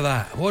goodness for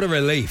that. What a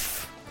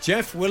relief.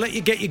 Jeff, we'll let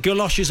you get your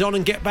galoshes on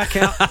and get back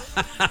out.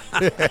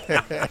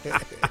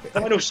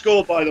 Final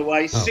score, by the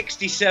way,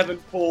 67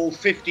 Paul,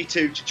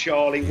 52 to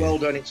Charlie. Well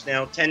done. It's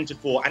now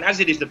 10-4. And as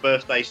it is the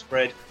birthday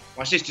spread,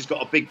 my sister's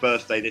got a big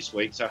birthday this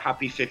week, so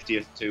happy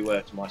 50th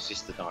to my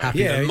sister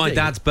Diane. My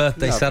dad's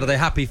birthday Saturday.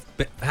 Happy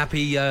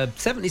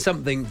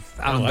 70-something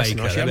Alan Baker.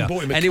 Nice. You haven't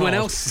bought him a Anyone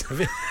card. else?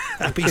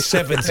 Happy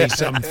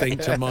 70-something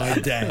to my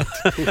dad.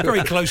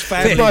 Very close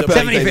family.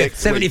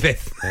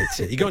 75th. That's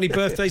it. You got any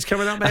birthdays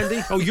coming up,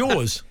 Andy? Oh,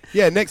 yours?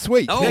 Yeah, next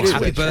week. Oh, next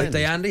happy week.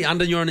 birthday, Andy.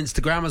 And you're on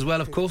Instagram as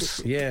well, of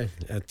course. Yeah.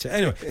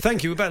 Anyway,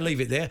 thank you. We better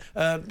leave it there.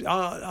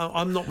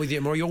 I'm not with you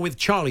tomorrow. You're with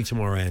Charlie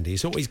tomorrow, Andy.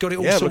 He's got it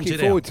all sorted looking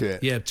forward out. to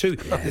it. Yeah,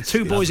 the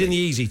two boys in the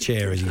easy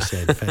chair, as he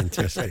said.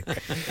 Fantastic.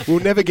 We'll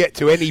never get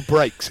to any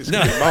breaks. It's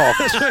going to be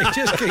marvellous.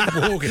 Just keep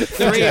walking.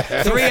 3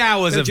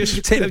 hours of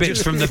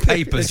tidbits from the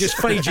papers. They just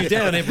fade you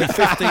down every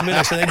 15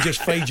 minutes and then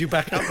just fade you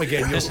back up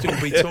again. You'll still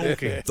be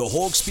talking. The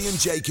Hawksby and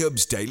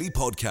Jacobs Daily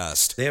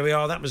Podcast. There we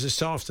are. That was this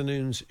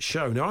afternoon's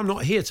show. Now, I'm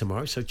not here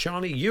tomorrow, so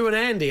Charlie, you and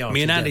Andy are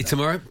Me and together. Andy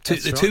tomorrow.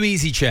 That's The right. 2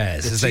 easy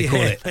chairs, as they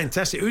call it.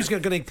 Fantastic. Who's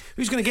going to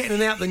get in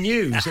and out the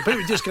news? So people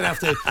are just going to have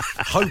to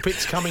hope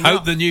it's coming up.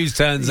 Hope the news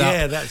turns up.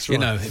 Yeah, that's right. You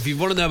know, if you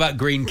want to know about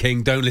Green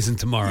King, don't listen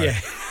tomorrow. Yeah.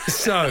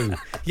 So,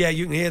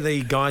 you can hear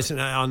the guys, and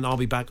I'll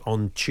be back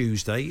on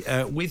Tuesday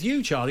with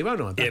you, Charlie,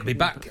 won't I?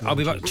 I'll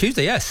be back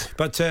Tuesday, yes.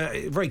 But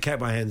very very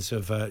capable hands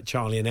of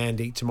Charlie and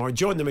Andy tomorrow.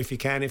 Join them if you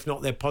can. If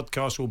not, their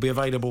podcast will be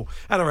available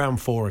at around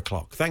 4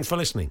 o'clock. Thanks for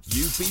listening.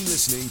 You've been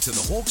listening to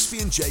the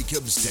Hawksby and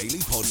Jacobs Daily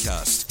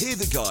Podcast. Hear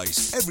the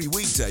guys every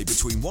weekday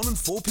between 1 and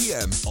 4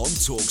 p.m. on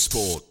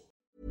TalkSport.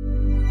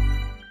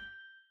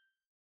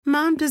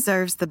 Mom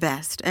deserves the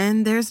best,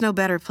 and there's no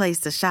better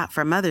place to shop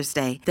for Mother's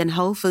Day than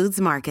Whole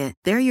Foods Market.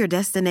 They're your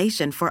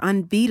destination for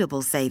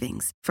unbeatable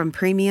savings, from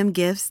premium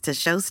gifts to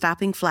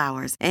show-stopping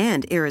flowers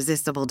and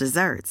irresistible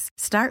desserts.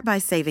 Start by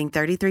saving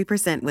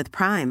 33% with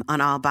Prime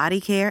on all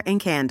body care and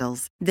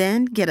candles.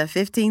 Then get a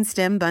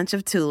 15-stem bunch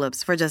of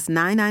tulips for just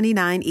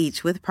 $9.99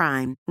 each with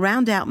Prime.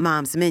 Round out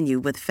Mom's menu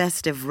with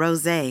festive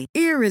rosé,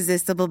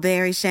 irresistible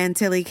berry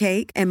chantilly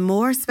cake, and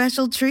more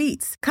special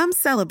treats. Come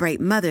celebrate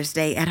Mother's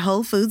Day at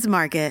Whole Foods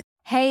Market.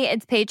 Hey,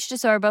 it's Paige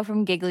DeSorbo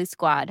from Giggly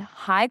Squad.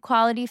 High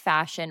quality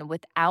fashion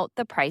without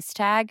the price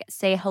tag.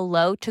 Say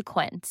hello to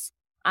Quince.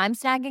 I'm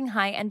snagging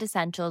high-end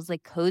essentials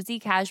like cozy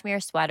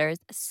cashmere sweaters,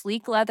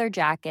 sleek leather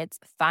jackets,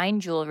 fine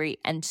jewelry,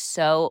 and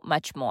so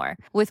much more.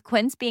 With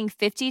Quince being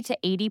 50 to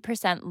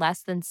 80%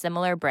 less than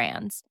similar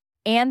brands.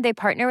 And they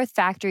partner with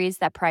factories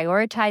that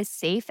prioritize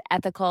safe,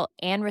 ethical,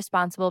 and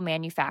responsible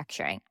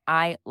manufacturing.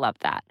 I love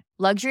that.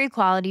 Luxury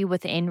quality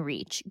within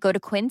reach. Go to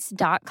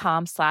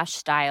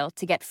quince.com/style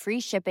to get free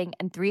shipping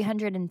and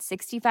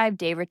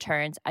 365-day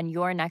returns on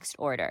your next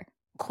order.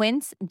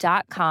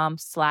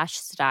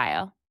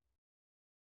 Quince.com/style.